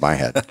what hit my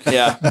head.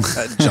 Yeah,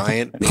 A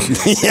giant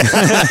penis.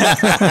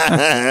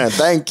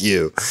 Thank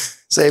you,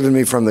 saving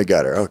me from the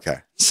gutter. Okay.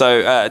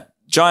 So,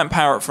 giant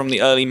parrot from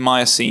the early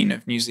Miocene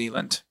of New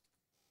Zealand.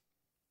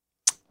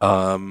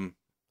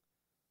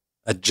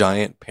 A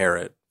giant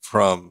parrot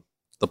from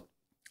the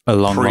a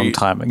long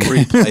time ago.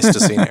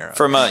 pre-Pleistocene era.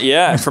 From a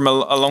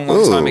long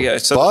time ago.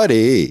 So,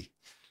 buddy.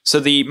 So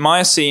the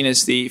Miocene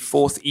is the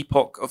fourth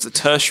epoch of the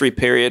Tertiary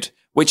period,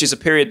 which is a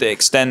period that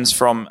extends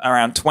from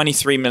around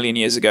 23 million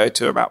years ago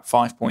to about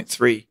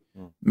 5.3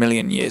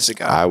 million years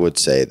ago. I would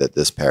say that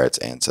this parrot's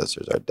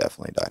ancestors are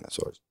definitely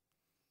dinosaurs.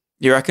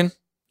 You reckon?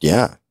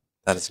 Yeah.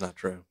 That is not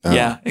true.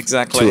 Yeah,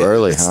 exactly. Too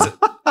early, huh?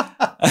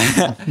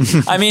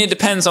 I mean, it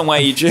depends on where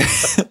you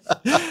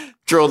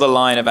draw the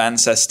line of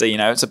ancestor. You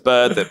know, it's a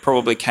bird that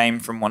probably came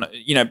from one,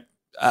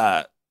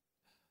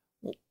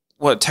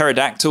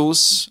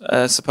 pterodactyls,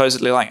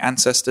 supposedly like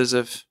ancestors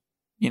of,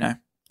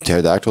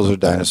 Pterodactyls are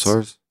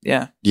dinosaurs?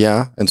 Yeah.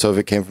 Yeah. And so if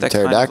it came from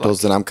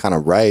pterodactyls, then I'm kind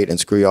of right, and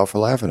screw y'all for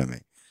laughing at me.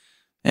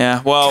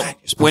 Yeah. Well,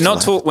 we're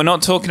not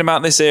talking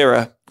about this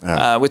era.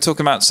 We're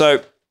talking about,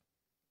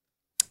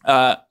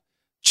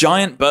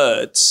 giant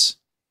birds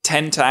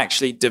tend to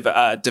actually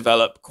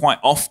develop quite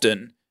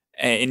often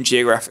in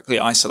geographically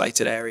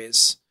isolated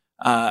areas.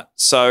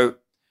 So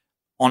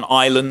on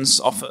islands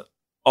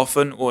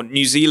often, or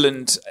New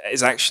Zealand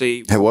is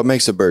actually Hey, what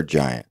makes a bird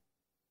giant?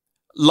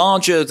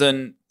 larger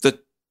than the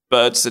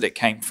birds that it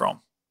came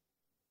from.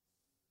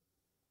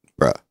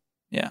 Bruh.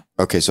 Yeah.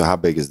 Okay, so how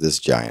big is this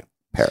giant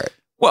parrot?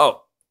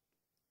 Well,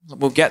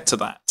 we'll get to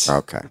that.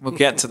 Okay. We'll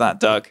get to that,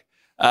 Doug.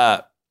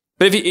 But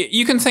if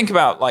you can think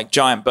about like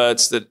giant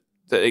birds that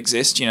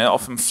exist,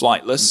 often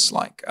flightless,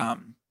 like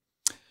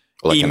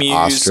Like an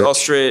emus,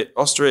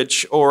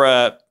 ostrich,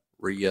 or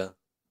Rhea.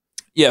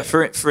 yeah,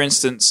 for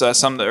instance,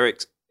 some that are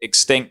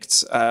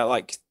extinct,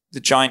 like the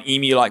giant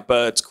emu-like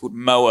birds called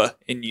moa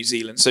in New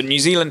Zealand. So New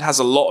Zealand has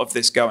a lot of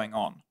this going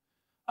on.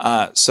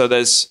 So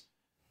there's,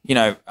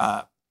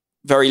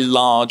 very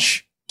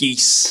large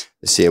geese.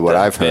 See, what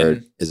I've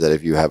heard is that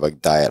if you have a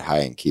diet high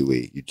in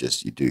kiwi, you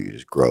just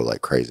grow like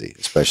crazy,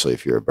 especially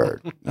if you're a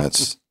bird.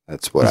 That's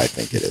what I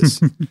think it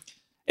is.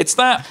 It's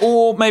that,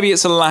 or maybe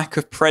it's a lack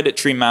of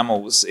predatory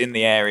mammals in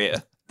the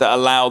area that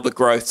allow the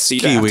growth, so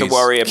you don't have to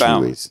worry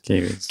about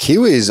Kiwis.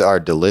 Kiwis are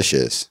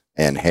delicious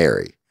and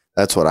hairy.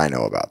 That's what I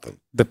know about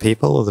them. The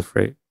people or the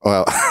fruit?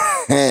 Well,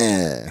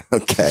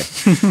 okay.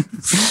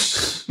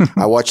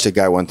 I watched a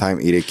guy one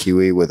time eat a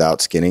kiwi without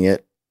skinning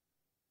it.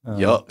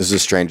 Yup. This is the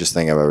strangest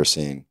thing I've ever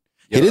seen.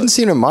 He didn't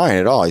seem to mind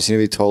at all. He seemed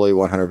to be totally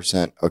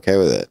 100% okay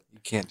with it. You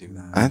can't do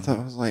that. I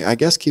was like, I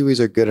guess kiwis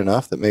are good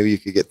enough that maybe you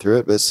could get through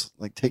it, but it's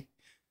like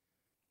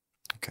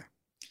Okay.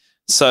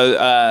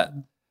 So,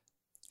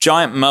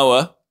 giant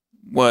moa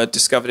were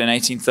discovered in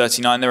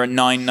 1839. There were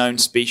 9 known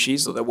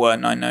species of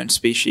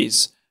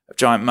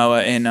giant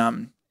moa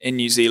in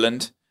New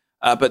Zealand.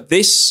 But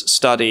this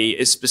study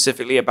is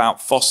specifically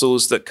about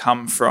fossils that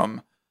come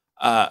from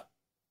a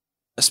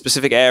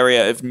specific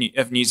area of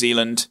New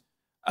Zealand,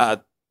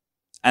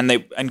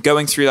 and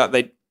going through that,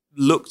 they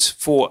looked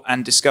for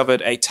and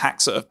discovered a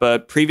taxa of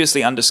bird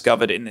previously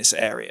undiscovered in this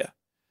area.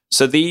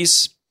 So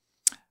these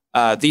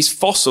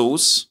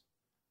fossils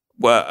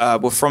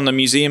were from the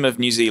Museum of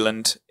New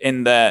Zealand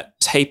in their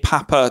Te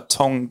Papa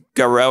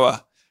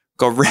Tongarewa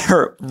collections.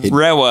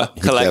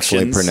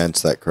 Definitely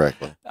pronounced that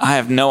correctly. I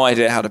have no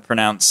idea how to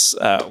pronounce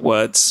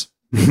words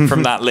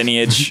from that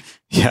lineage.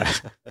 Yeah.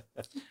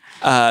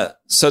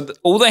 So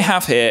all they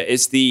have here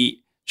is the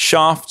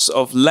shafts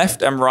of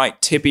left and right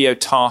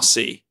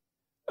tibiotarsi,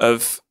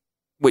 of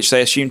which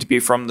they assume to be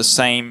from the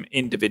same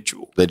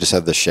individual. They just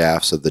have the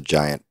shafts of the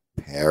giant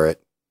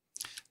parrot.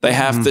 They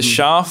have the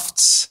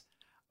shafts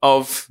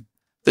of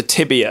the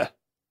tibia,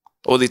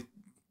 or these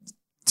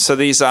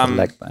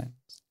leg bones.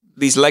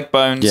 These leg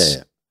bones.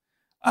 Yeah.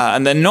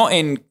 And they're not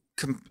in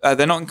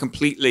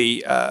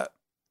completely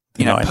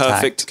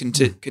perfect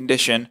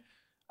condition.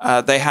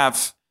 They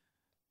have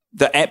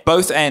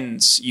both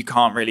ends. You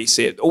can't really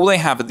see it. All they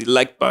have are the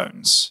leg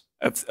bones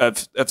of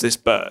this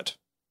bird.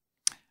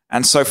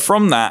 And so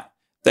from that,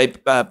 they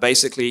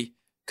basically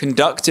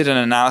conducted an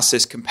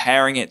analysis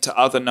comparing it to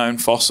other known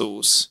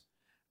fossils,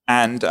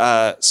 and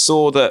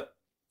saw that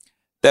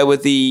there were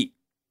these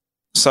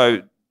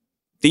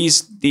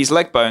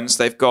leg bones.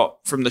 They've got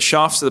from the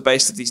shafts to the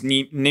base of these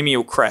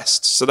nimial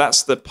crests. So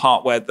that's the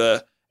part where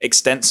the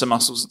extensor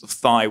muscles of the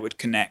thigh would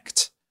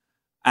connect.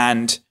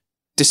 And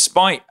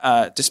despite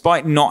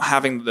not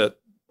having the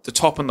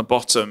top and the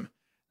bottom,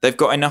 they've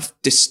got enough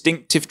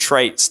distinctive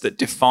traits that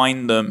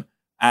define them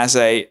as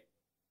a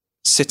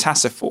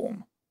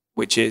psittaciform,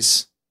 which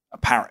is a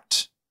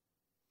parrot.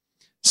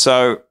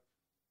 So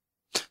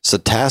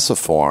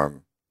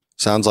Psittaciform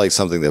sounds like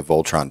something that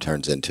Voltron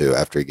turns into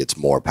after he gets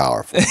more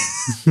powerful.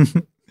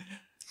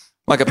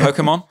 like a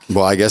Pokemon.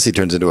 Well, I guess he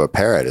turns into a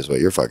parrot is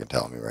what you're fucking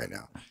telling me right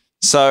now.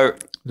 So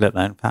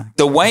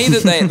the way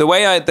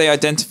that they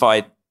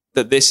identified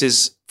that this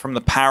is from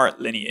the parrot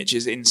lineage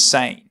is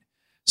insane.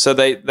 So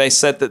they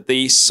said that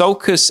the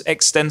sulcus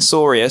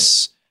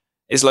extensorius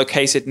is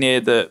located near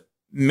the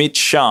mid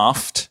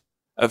shaft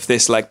of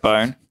this leg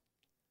bone.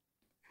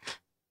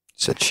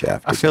 Said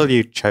shaft. I feel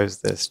you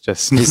chose this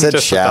just. He said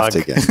just shaft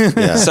again.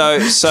 Yeah.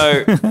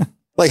 So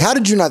like, how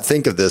did you not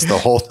think of this the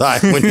whole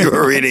time when you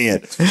were reading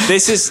it?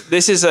 This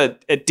is a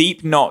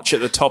deep notch at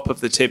the top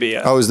of the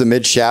tibia. Oh, is the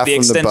mid shaft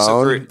from the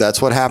bone? Group.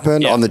 That's what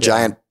happened on the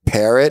giant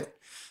parrot.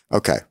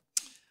 Okay.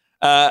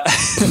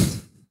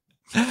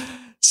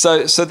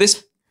 So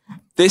this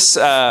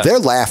They're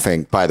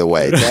laughing, by the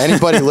way. To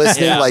anybody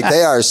listening, Yeah. like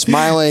they are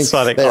smiling.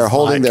 Sorry, They are off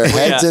holding mic. their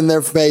heads Yeah. in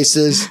their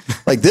faces.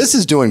 Like this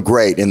is doing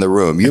great in the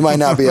room. You might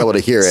not be able to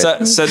hear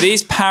it. So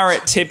these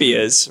parrot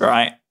tibias,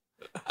 right?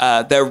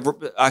 They're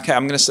okay.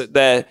 I'm going to say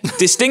they're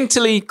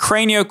distinctly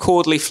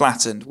craniocaudally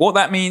flattened. What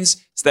that means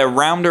is they're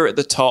rounder at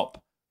the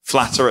top,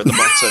 flatter at the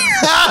bottom.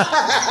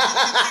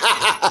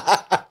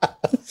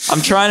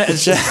 I'm trying to.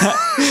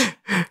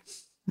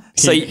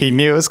 So He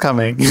knew it was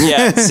coming.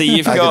 yeah. So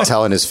you've I could got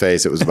tell in his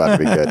face it was about to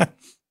be good.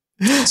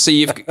 so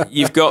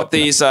you've got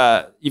these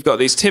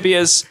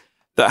tibias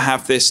that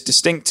have this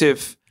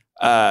distinctive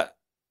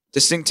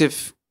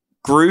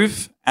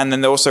groove, and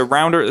then they're also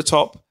rounder at the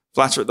top,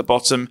 flatter at the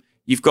bottom.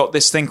 You've got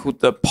this thing called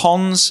the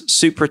pons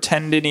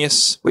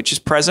supratendinous, which is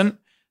present.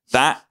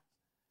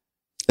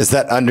 Is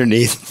that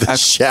underneath the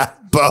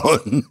shaft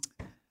bone?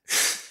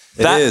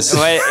 It is.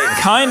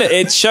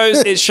 It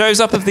shows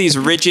up of these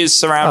ridges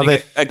surrounding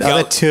a Are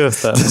there gut. two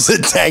of them? Does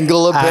it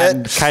tangle a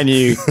And bit? can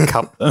you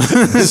cup them?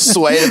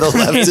 Sway to the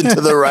left and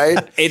to the right?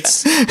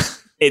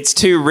 It's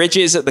two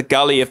ridges at the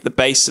gully of the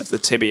base of the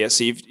tibia.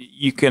 So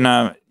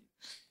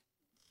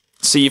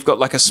you've got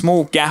like a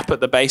small gap at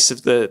the base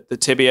of the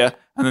tibia,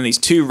 and then these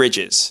two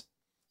ridges.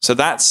 So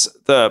that's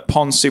the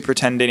pons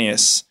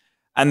supratendinous,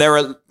 and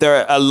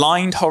they're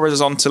aligned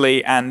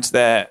horizontally, and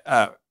they're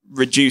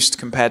reduced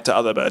compared to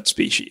other bird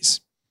species.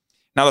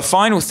 Now the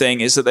final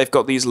thing is that they've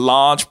got these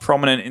large,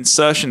 prominent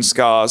insertion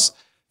scars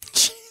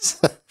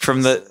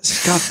from the.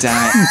 God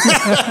damn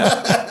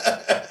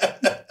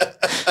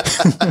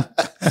it!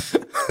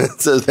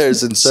 So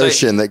there's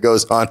insertion that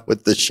goes on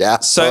with the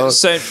shaft bone.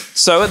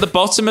 So at the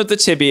bottom of the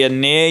tibia,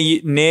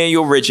 near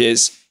your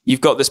ridges,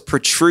 you've got this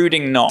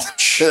protruding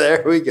notch.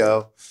 There we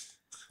go.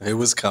 It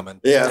was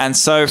coming. Yeah. And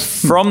so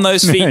from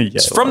those feet,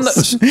 Yeah, from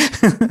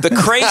the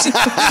crazy,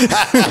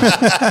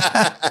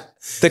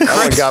 That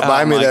one got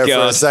by Oh me my there for a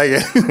God.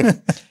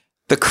 second.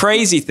 The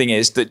crazy thing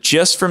is that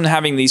just from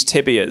having these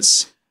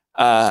tibias,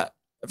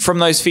 from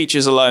those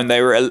features alone,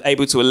 they were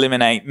able to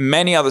eliminate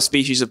many other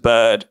species of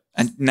bird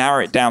and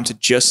narrow it down to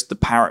just the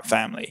parrot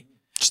family.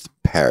 Just the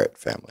parrot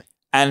family.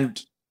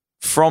 And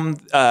from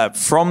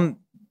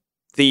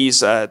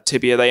these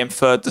tibia, they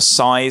inferred the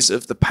size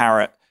of the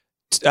parrot.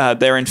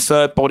 Their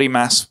inferred body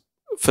mass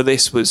for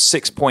this was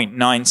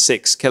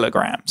 6.96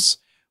 kilograms,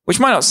 which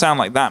might not sound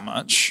like that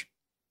much.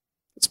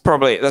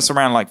 That's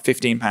around like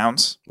 15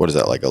 pounds. What is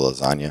that, like a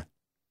lasagna?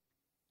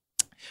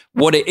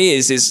 What it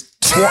is It's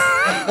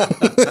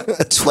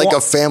like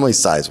a family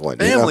size one.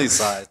 you know? Family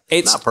size.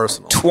 it's Not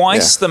personal.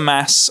 twice the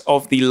mass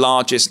of the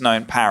largest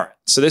known parrot.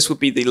 So this would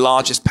be the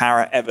largest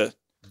parrot ever.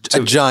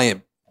 A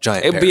giant.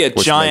 It would be a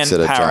Which giant makes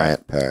it a parrot.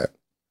 giant parrot.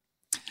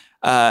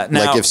 Now,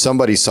 Like if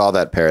somebody saw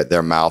that parrot,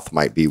 their mouth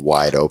might be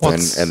wide open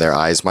and their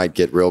eyes might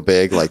get real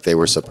big, like they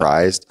were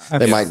surprised.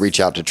 They might reach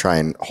out to try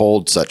and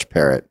hold such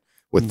parrot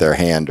with their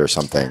hand or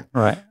something.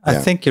 Right. I Yeah.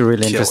 think you're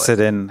really Kill interested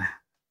in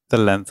the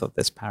length of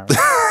this parrot.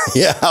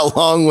 Yeah, how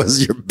long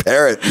was your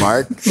parrot,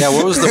 Mark? Yeah,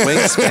 what was the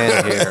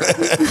wingspan here?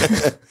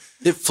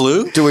 It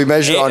flew? Do we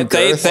measure on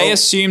girth? they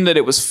assumed that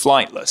it was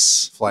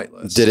flightless.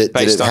 Flightless. Did it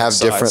based on have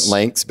size. different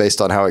lengths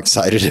based on how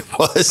excited it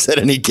was at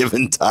any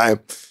given time?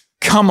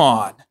 Come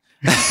on.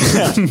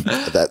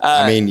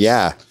 I mean,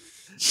 yeah.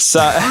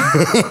 So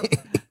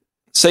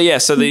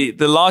the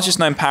largest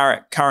known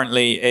parrot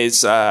currently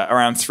is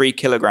around 3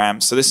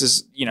 kilograms. So this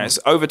is, it's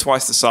over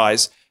twice the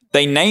size.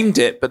 They named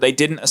it, but they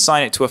didn't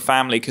assign it to a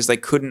family because they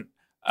couldn't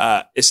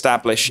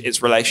establish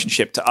its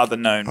relationship to other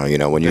known.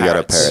 Well, when you got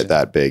a parrots. parrot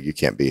that big, you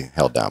can't be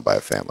held down by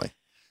a family.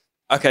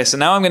 Okay, so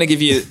now I'm going to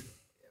give you.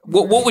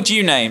 What would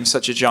you name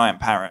such a giant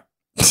parrot?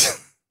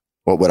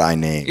 What would I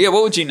name? Yeah,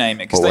 what would you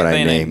name it? Because What would I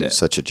they named name it.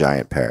 such a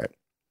giant parrot?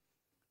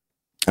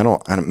 I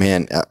don't,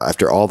 man,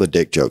 after all the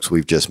dick jokes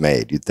we've just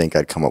made, you'd think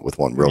I'd come up with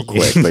one real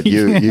quick, but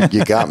you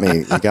got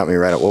me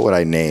right. What would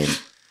I name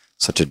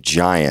such a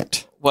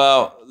giant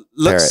Well,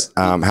 parrot?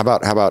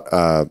 How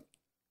about,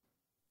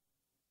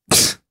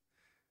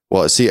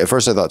 well, see, at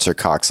first I thought Sir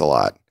Cox a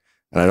lot,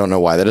 and I don't know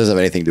why. That doesn't have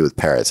anything to do with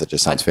parrots. It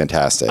just sounds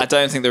fantastic. I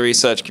don't think the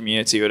research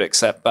community would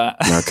accept that.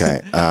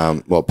 Okay.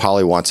 Well,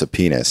 Polly wants a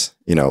penis,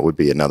 would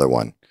be another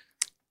one.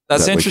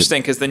 That's that we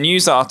interesting because the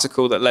news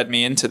article that led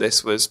me into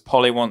this was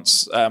Polly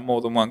wants more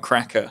than one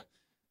cracker.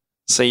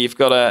 So you've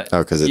got to.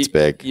 Oh, because it's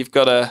big. You've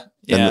got to.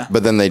 Yeah.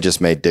 But then they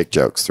just made dick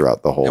jokes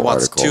throughout the whole It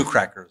wants article. 2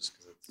 crackers.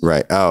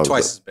 Right. Oh,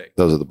 Twice as big.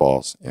 Those are the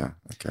balls. Yeah.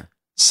 Okay.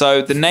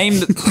 So the name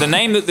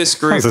that this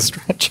group. That's a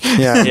stretch.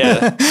 Yeah.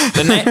 Yeah.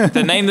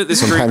 The name that this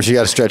group. Sometimes you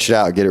got to stretch it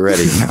out and get it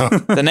ready.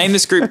 The name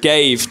this group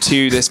gave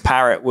to this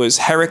parrot was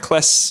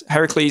Heracles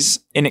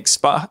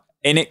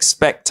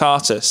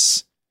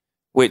inexpectatus,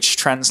 which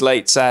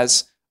translates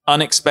as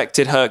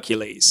unexpected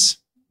Hercules.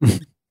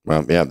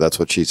 Well, yeah, that's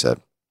what she said.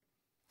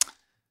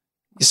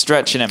 You're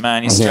stretching it,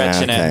 man. You're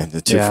stretching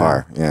it. Too Yeah.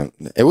 far. Yeah.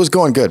 It was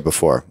going good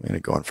before. We had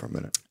it going for a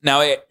minute.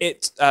 Now,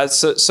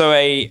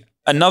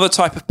 another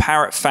type of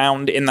parrot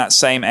found in that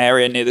same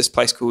area near this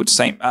place called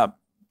St.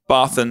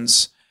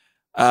 Barthans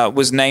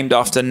was named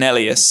after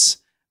Neleus.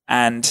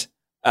 And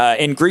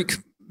in Greek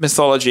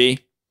mythology,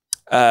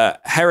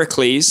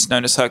 Heracles,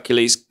 known as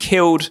Hercules,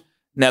 killed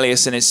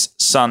Neleus and his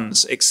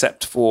sons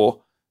except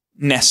for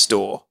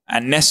Nestor.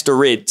 And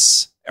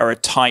Nestorids are a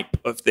type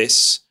of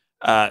this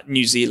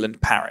New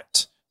Zealand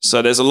parrot.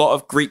 So there's a lot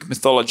of Greek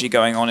mythology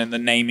going on in the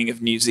naming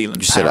of New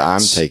Zealand You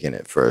parrots. said I'm taking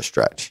it for a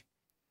stretch.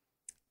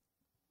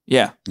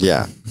 Yeah.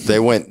 Yeah. They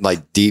went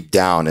like deep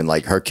down in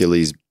like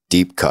Hercules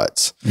deep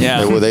cuts.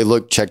 Yeah. They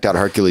checked out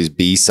Hercules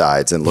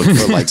B-sides and looked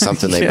for like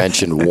something they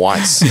mentioned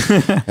once.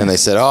 And they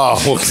said,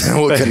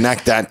 we'll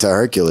connect that to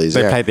Hercules.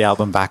 They played the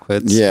album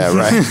backwards. Yeah,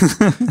 right.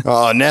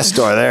 Oh,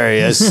 Nestor, there he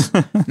is.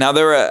 Now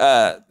there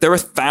are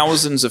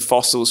thousands of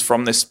fossils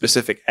from this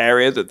specific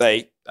area that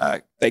they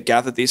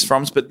gathered these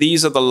from, but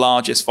these are the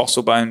largest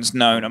fossil bones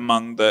known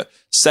among the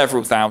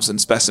several thousand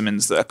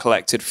specimens that are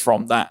collected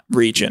from that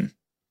region.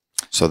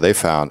 So they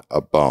found a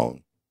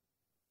bone,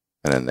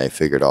 and then they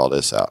figured all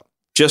this out.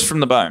 Just from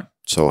the bone.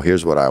 So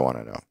here's what I want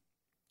to know.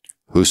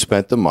 Who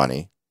spent the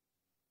money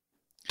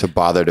to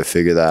bother to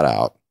figure that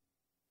out?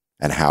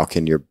 And how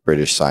can your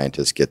British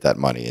scientists get that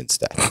money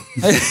instead?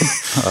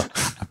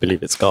 I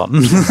believe it's gone.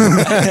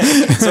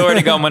 It's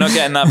already gone. We're not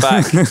getting that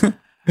back.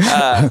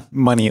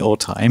 Money or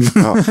time.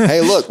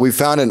 Hey, look, we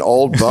found an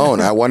old bone.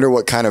 I wonder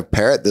what kind of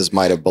parrot this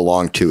might have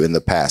belonged to in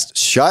the past.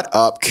 Shut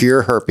up,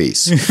 cure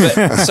herpes.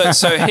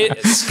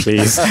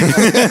 Please.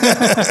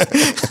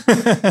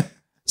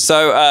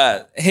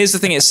 So here's the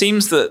thing. It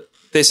seems that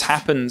this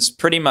happens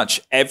pretty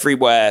much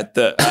everywhere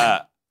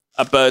that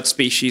a bird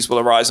species will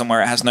arise on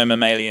where it has no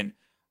mammalian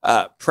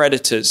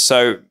predators.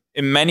 So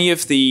in many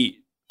of the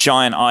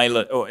islands,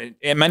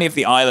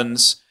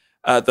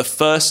 the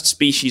first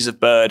species of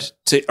bird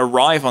to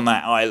arrive on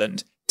that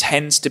island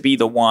tends to be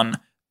the one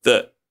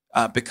that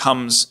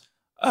becomes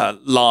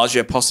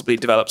larger, possibly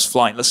develops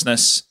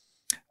flightlessness.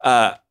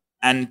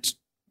 And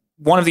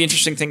one of the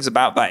interesting things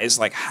about that is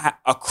like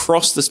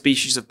across the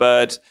species of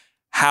bird,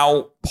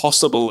 how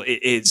possible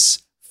it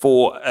is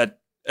for a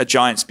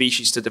giant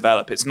species to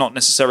develop. It's not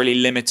necessarily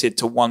limited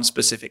to one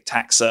specific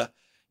taxa,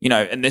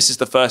 and this is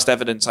the first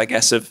evidence, I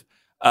guess, of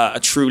a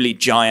truly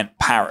giant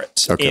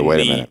parrot in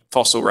the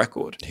fossil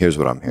record. Here's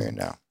what I'm hearing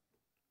now.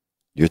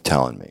 You're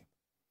telling me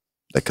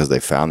that because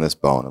they found this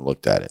bone and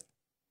looked at it,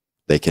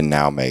 they can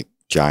now make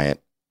giant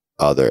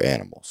other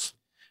animals.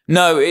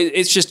 No,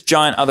 it's just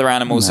giant other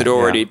animals that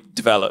already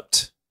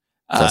developed.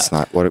 That's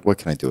not what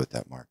can I do with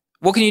that, Mark?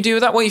 What can you do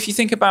with that? Well, if you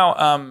think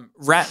about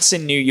rats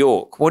in New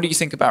York, what do you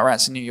think about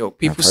rats in New York?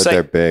 People say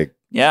they're big.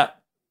 Yeah,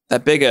 they're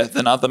bigger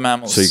than other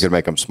mammals. So you could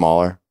make them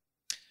smaller?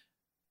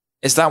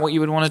 Is that what you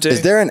would want to do?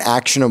 Is there an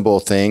actionable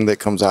thing that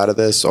comes out of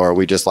this? Or are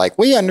we just like,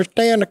 we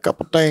understand a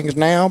couple things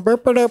now?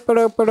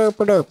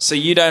 So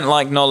you don't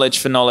like knowledge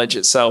for knowledge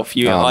itself.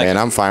 Man,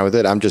 I'm fine with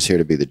it. I'm just here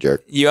to be the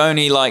jerk. You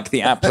only like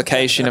the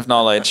application of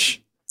knowledge.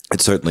 It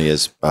certainly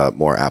is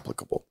more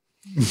applicable.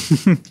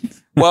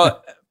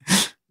 Well,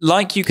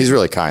 he's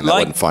really kind. That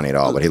wasn't funny at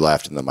all, but he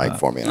laughed in the mic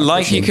for me.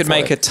 You could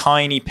make a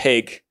tiny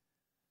pig,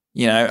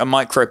 a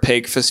micro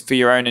pig for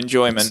your own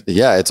enjoyment.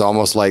 It's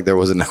almost like there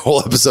was a whole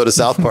episode of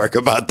South Park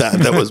about that.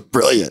 That was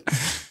brilliant.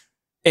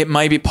 It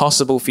may be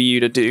possible for you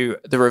to do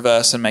the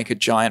reverse and make a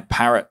giant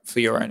parrot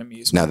for your own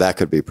amusement. Now that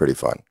could be pretty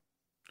fun.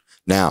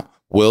 Now,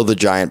 will the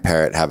giant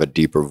parrot have a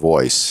deeper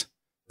voice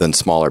than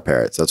smaller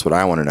parrots? That's what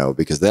I want to know,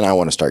 because then I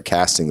want to start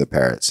casting the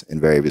parrots in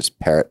various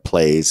parrot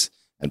plays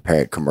and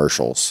parrot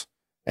commercials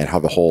and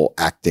have a whole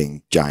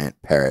acting giant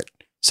parrot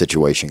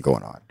situation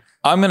going on.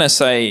 I'm going to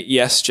say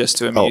yes, just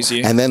to amuse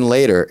you. And then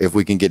later, if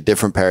we can get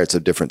different parrots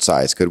of different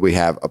size, could we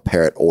have a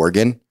parrot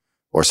organ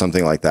or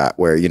something like that,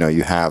 where,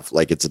 you have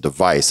like, it's a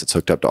device that's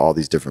hooked up to all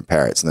these different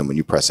parrots. And then when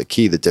you press a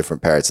key, the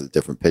different parrots at the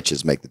different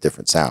pitches make the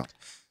different sound.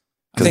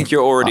 I think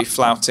you're already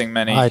flouting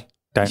many I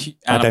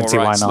don't see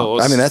why not.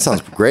 Laws. I mean, that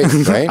sounds great,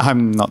 right?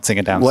 I'm not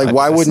singing down. Like,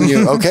 why wouldn't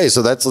you? Okay, so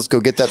let's go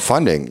get that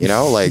funding.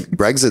 Like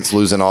Brexit's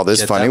losing all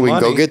this funding. We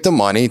can go get the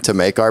money to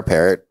make our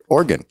parrot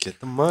organ. Get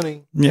the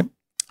money. Yep.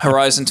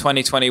 Horizon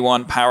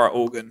 2021 parrot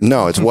organ.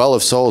 No, it's Well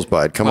of Souls,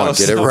 bud. Come on,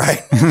 get it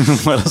right.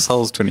 Well of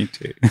Souls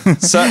 22.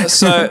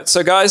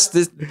 So guys,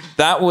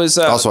 that was...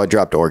 also, I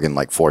dropped organ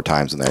like 4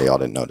 times in there. Y'all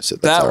didn't notice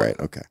it. That's all right.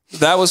 Okay.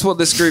 That was what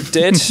this group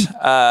did.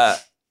 I'm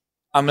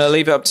going to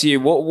leave it up to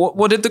you.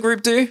 What did the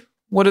group do?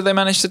 What did they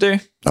manage to do?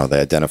 Oh, they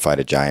identified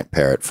a giant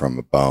parrot from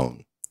a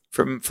bone.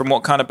 From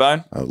what kind of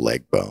bone? A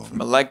leg bone.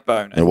 From a leg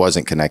bone. It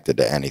wasn't connected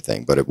to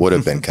anything, but it would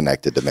have been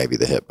connected to maybe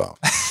the hip bone.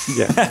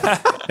 Yeah.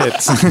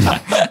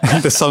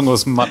 The song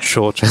was much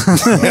shorter.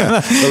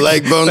 The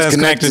leg bone's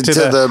connected to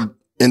the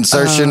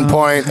insertion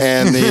point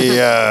and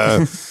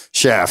the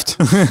shaft.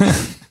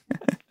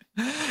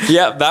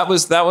 Yeah, that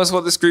was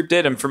what this group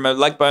did. And from a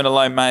leg bone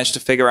alone, managed to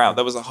figure out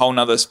there was a whole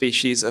nother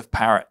species of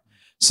parrot.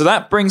 So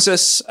that brings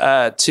us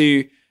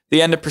to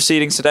the end of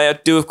proceedings today. I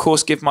do, of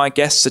course, give my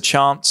guests a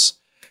chance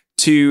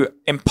to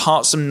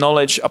impart some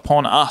knowledge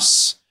upon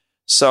us.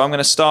 So I'm going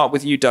to start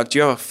with you, Doug. Do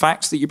you have a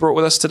fact that you brought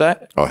with us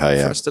today? Oh, hell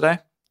yeah. For us today?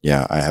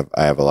 Yeah,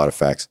 I have a lot of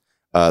facts.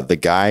 The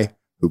guy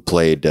who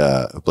played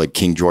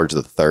King George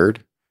III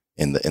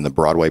in the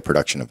Broadway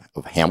production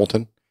of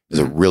Hamilton is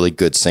a really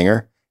good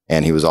singer,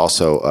 And he was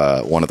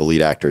also one of the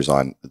lead actors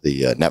on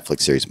the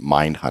Netflix series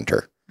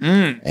Mindhunter.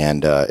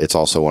 And it's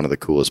also one of the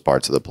coolest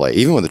parts of the play.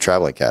 Even with the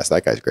traveling cast,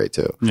 that guy's great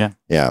too. Yeah.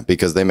 Yeah,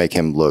 because they make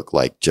him look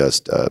like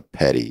just a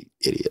petty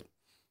idiot.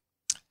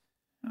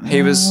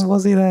 He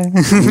was he there?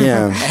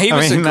 Yeah. He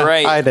was a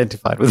great. I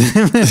identified with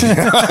him.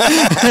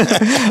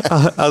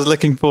 I was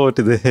looking forward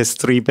to his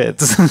 3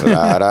 bits. A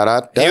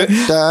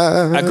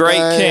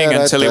great king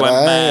until he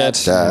went mad.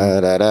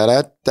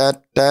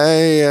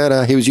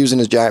 He was using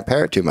his giant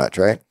parrot too much,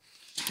 right?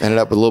 Ended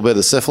up with a little bit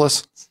of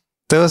syphilis.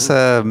 There was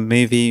a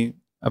movie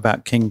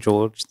about King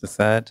George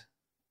III,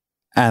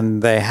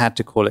 and they had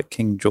to call it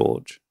King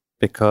George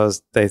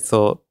because they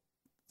thought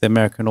the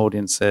American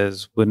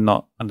audiences would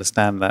not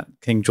understand that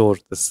King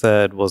George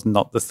III was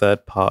not the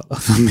third part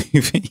of the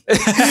movie.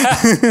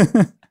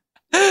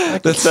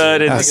 The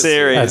third in the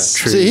series.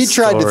 See, he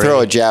tried to throw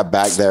a jab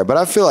back there, but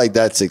I feel like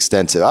that's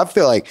extensive. I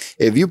feel like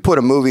if you put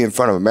a movie in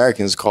front of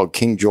Americans called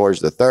King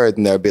George III,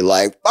 and they'd be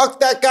like, fuck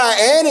that guy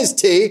and his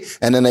tea,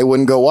 and then they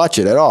wouldn't go watch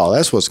it at all.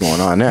 That's what's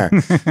going on there.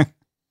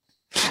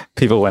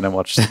 People went and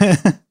watched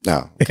it.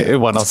 No. It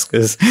won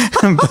Oscars.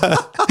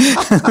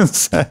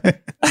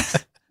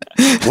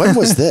 When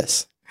was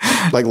this?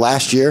 Like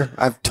last year?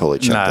 I've totally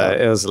checked out.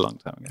 It was a long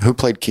time ago. Who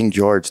played King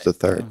George III?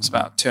 It's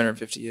about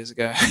 250 years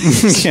ago.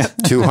 Yeah.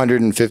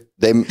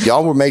 250.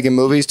 Y'all were making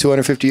movies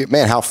 250.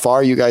 Man, how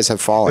far you guys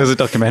have fallen. It was a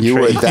documentary. You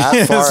were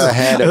that far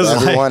ahead of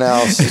everyone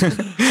else.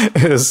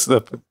 It was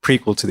the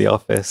prequel to The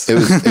Office. It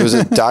was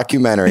a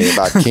documentary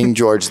about King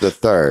George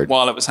III.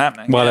 While it was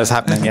happening. While it was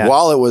happening, yeah.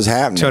 While it was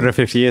happening.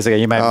 250 years ago,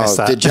 you may have missed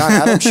that. Did John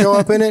Adams show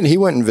up in it? He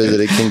went and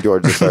visited King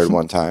George III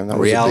one time. That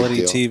was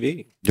Reality a big deal.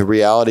 TV. The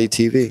reality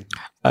TV.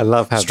 I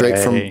love how Straight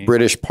from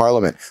British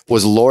Parliament.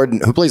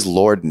 Who plays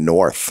Lord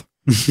North?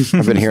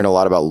 I've been hearing a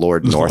lot about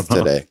Lord North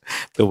today.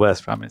 The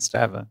worst prime minister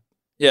ever.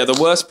 Yeah, the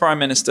worst prime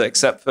minister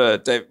except for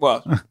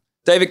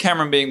David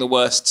Cameron being the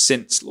worst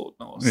since Lord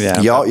North. Yeah,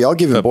 y'all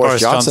giving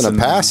Boris Johnson a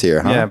pass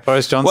here, huh? Yeah,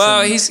 Boris Johnson.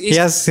 Well, he's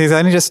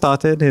only just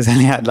started. He's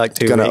only had like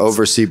 2 weeks. Going to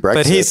oversee Brexit.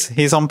 But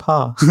he's on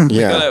par.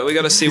 Yeah. we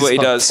got to see what he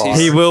does.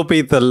 He will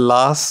be the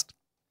last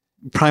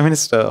prime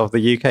minister of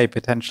the UK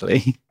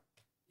potentially.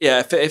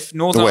 Yeah, if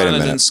Northern Wait a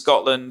Ireland minute. and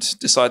Scotland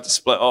decide to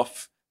split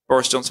off,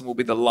 Boris Johnson will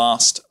be the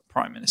last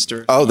prime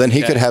minister. Oh, then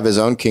he UK. could have his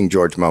own King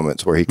George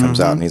moments where he comes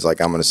out and he's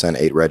like, "I'm going to send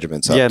 8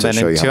 regiments up to then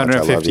show in you how much I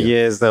love 250 you."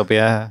 years there'll be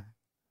a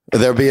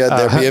There'll be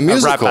a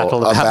musical rap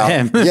battle about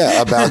him.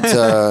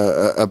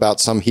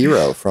 about some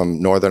hero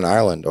from Northern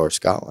Ireland or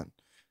Scotland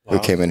who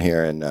came in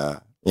here and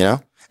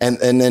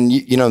and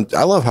then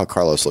I love how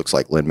Carlos looks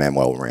like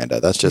Lin-Manuel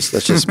Miranda. That's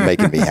just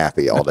making me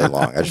happy all day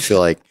long. I just feel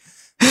like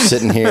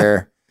sitting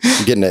here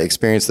getting to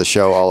experience the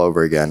show all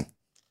over again.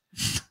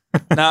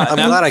 I'm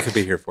glad I could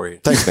be here for you.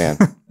 Thanks, man.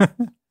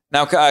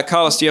 Now,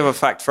 Carlos, do you have a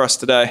fact for us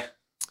today?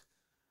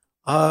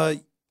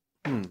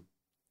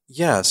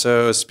 Yeah.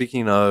 So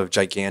speaking of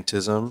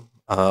gigantism,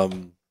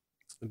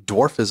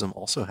 dwarfism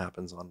also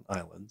happens on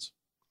islands.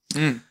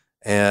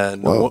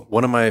 And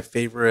one of my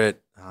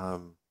favorite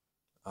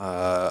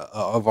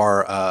of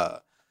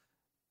our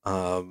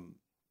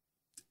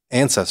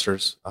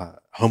ancestors,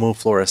 Homo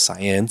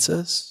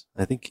floresiensis,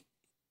 I think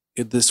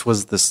this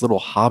was this little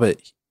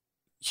hobbit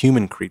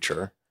human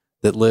creature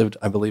that lived,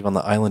 I believe, on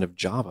the island of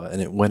Java,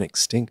 and it went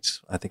extinct,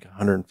 I think,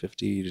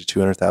 150 to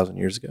 200,000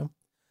 years ago.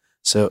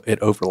 So it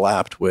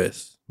overlapped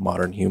with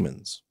modern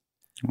humans.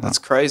 That's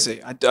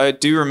crazy. I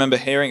do remember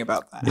hearing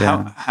about that.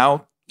 Yeah.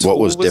 How What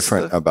was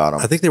different about them?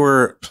 I think they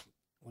were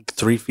like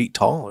 3 feet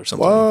tall or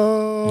something.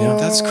 Whoa. Yeah.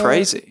 That's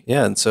crazy.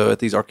 Yeah, and so at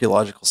these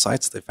archaeological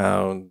sites, they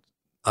found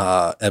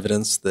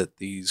evidence that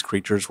these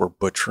creatures were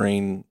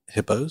butchering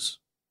hippos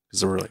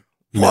because they were like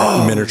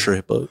miniature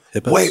hippos.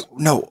 Wait,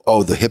 no.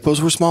 Oh, the hippos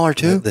were smaller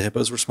too? The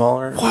hippos were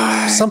smaller.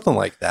 What? Something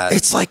like that.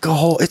 It's like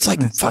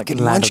fucking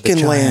Land of the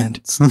Munchkin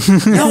land.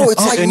 Giants. No,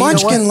 it's like and you know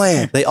Munchkin what?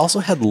 land. They also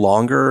had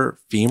longer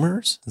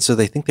femurs, and so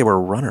they think they were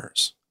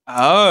runners.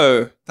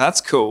 Oh, that's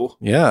cool.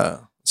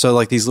 Yeah. So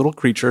like these little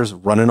creatures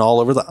running all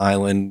over the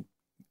island,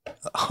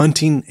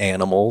 hunting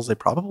animals. They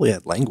probably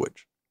had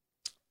language.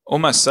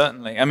 Almost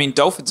certainly. I mean,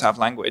 dolphins have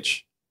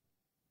language.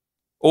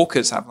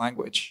 Orcas have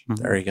language.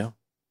 There you go.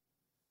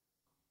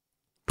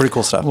 Pretty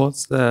cool stuff. What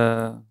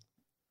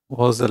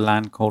was the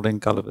land called in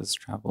Gulliver's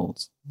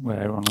Travels,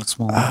 where on a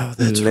small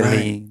That's lily?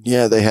 right.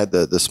 Yeah, they had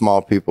the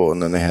small people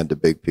and then they had the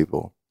big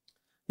people.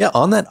 Yeah,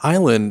 on that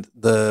island,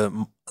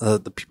 the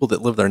people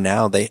that live there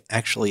now, they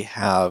actually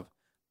have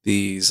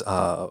these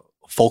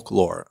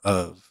folklore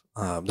of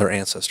their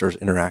ancestors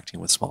interacting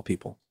with small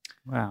people.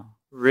 Wow,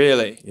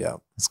 Really? Yeah,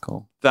 that's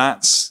cool.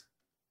 That's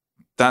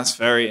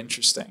very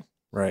interesting.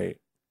 right.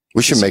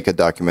 We should make a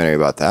documentary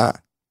about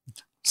that.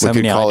 So We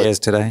could many call it- ideas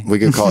today. We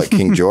could call it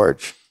King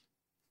George.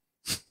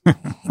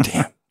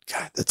 Damn,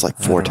 God, that's like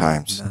 4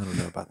 times. I don't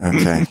know about that.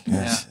 Okay,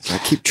 yes. I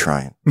keep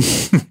trying.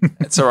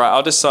 It's all right.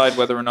 I'll decide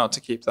whether or not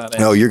to keep that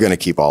in. No, you're going to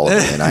keep all of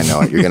it in. I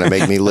know it. You're going to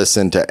make me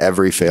listen to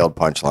every failed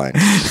punchline.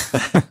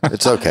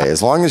 It's okay.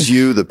 As long as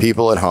you, the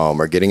people at home,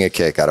 are getting a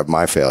kick out of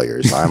my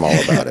failures, I'm all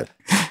about it.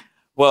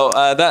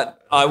 Well, that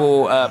I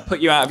will put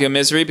you out of your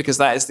misery because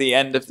that is the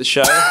end of the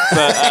show.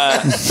 But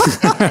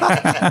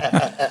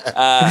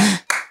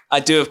I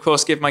do, of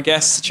course, give my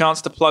guests a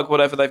chance to plug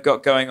whatever they've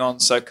got going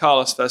on. So,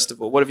 Carlos, first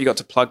of all, what have you got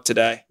to plug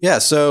today? Yeah,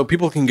 so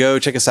people can go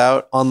check us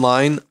out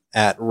online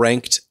at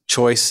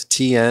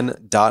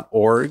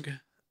rankedchoicetn.org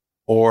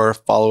or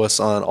follow us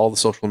on all the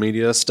social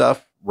media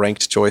stuff,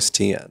 Ranked Choice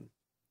TN.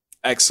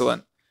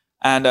 Excellent.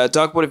 And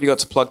Doug, what have you got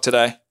to plug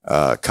today?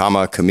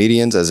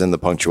 Comedians, as in the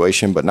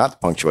punctuation, but not the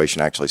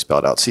punctuation actually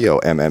spelled out,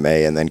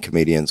 COMMA, and then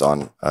comedians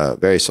on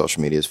various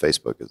social medias.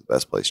 Facebook is the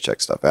best place to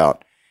check stuff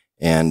out.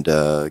 And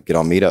get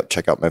on Meetup.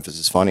 Check out Memphis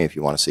is Funny if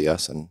you want to see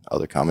us and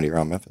other comedy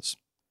around Memphis.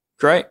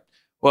 Great.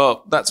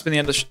 Well, that's been the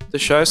end of the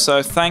show.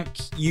 So thank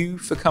you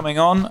for coming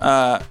on.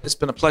 It's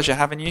been a pleasure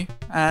having you.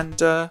 And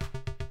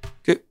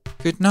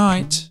good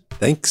night.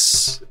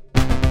 Thanks.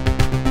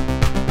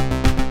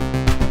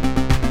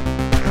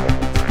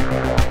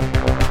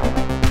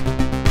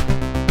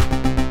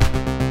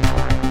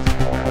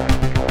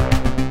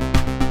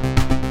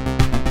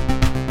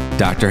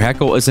 Dr.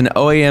 Heckle is an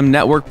OAM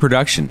network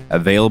production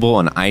available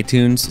on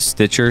iTunes,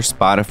 Stitcher,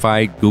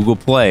 Spotify, Google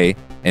Play,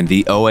 and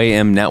the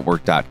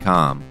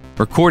OAMnetwork.com.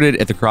 Recorded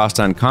at the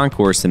Crosstown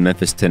Concourse in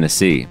Memphis,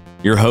 Tennessee.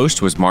 Your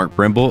host was Mark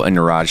Brimble and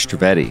Niraj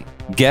Trivedi.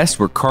 Guests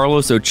were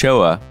Carlos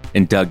Ochoa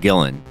and Doug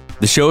Gillon.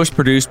 The show is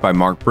produced by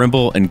Mark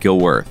Brimble and Gil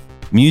Worth.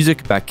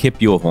 Music by Kip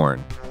Yulhorn.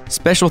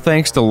 Special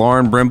thanks to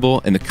Lauren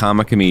Brimble and the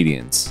Comma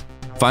Comedians.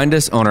 Find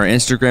us on our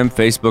Instagram,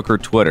 Facebook, or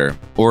Twitter.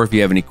 Or if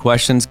you have any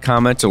questions,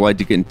 comments, or like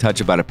to get in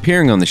touch about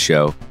appearing on the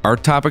show, or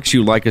topics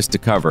you'd like us to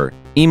cover,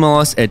 email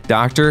us at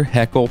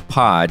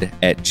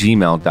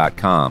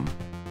drhecklepod@gmail.com.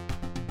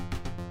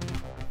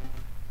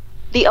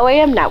 The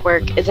OAM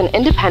Network is an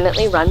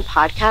independently run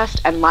podcast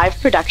and live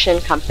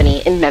production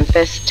company in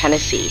Memphis,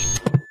 Tennessee.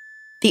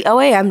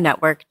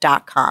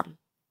 TheOAMnetwork.com.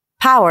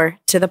 Power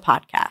to the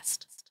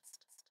podcast.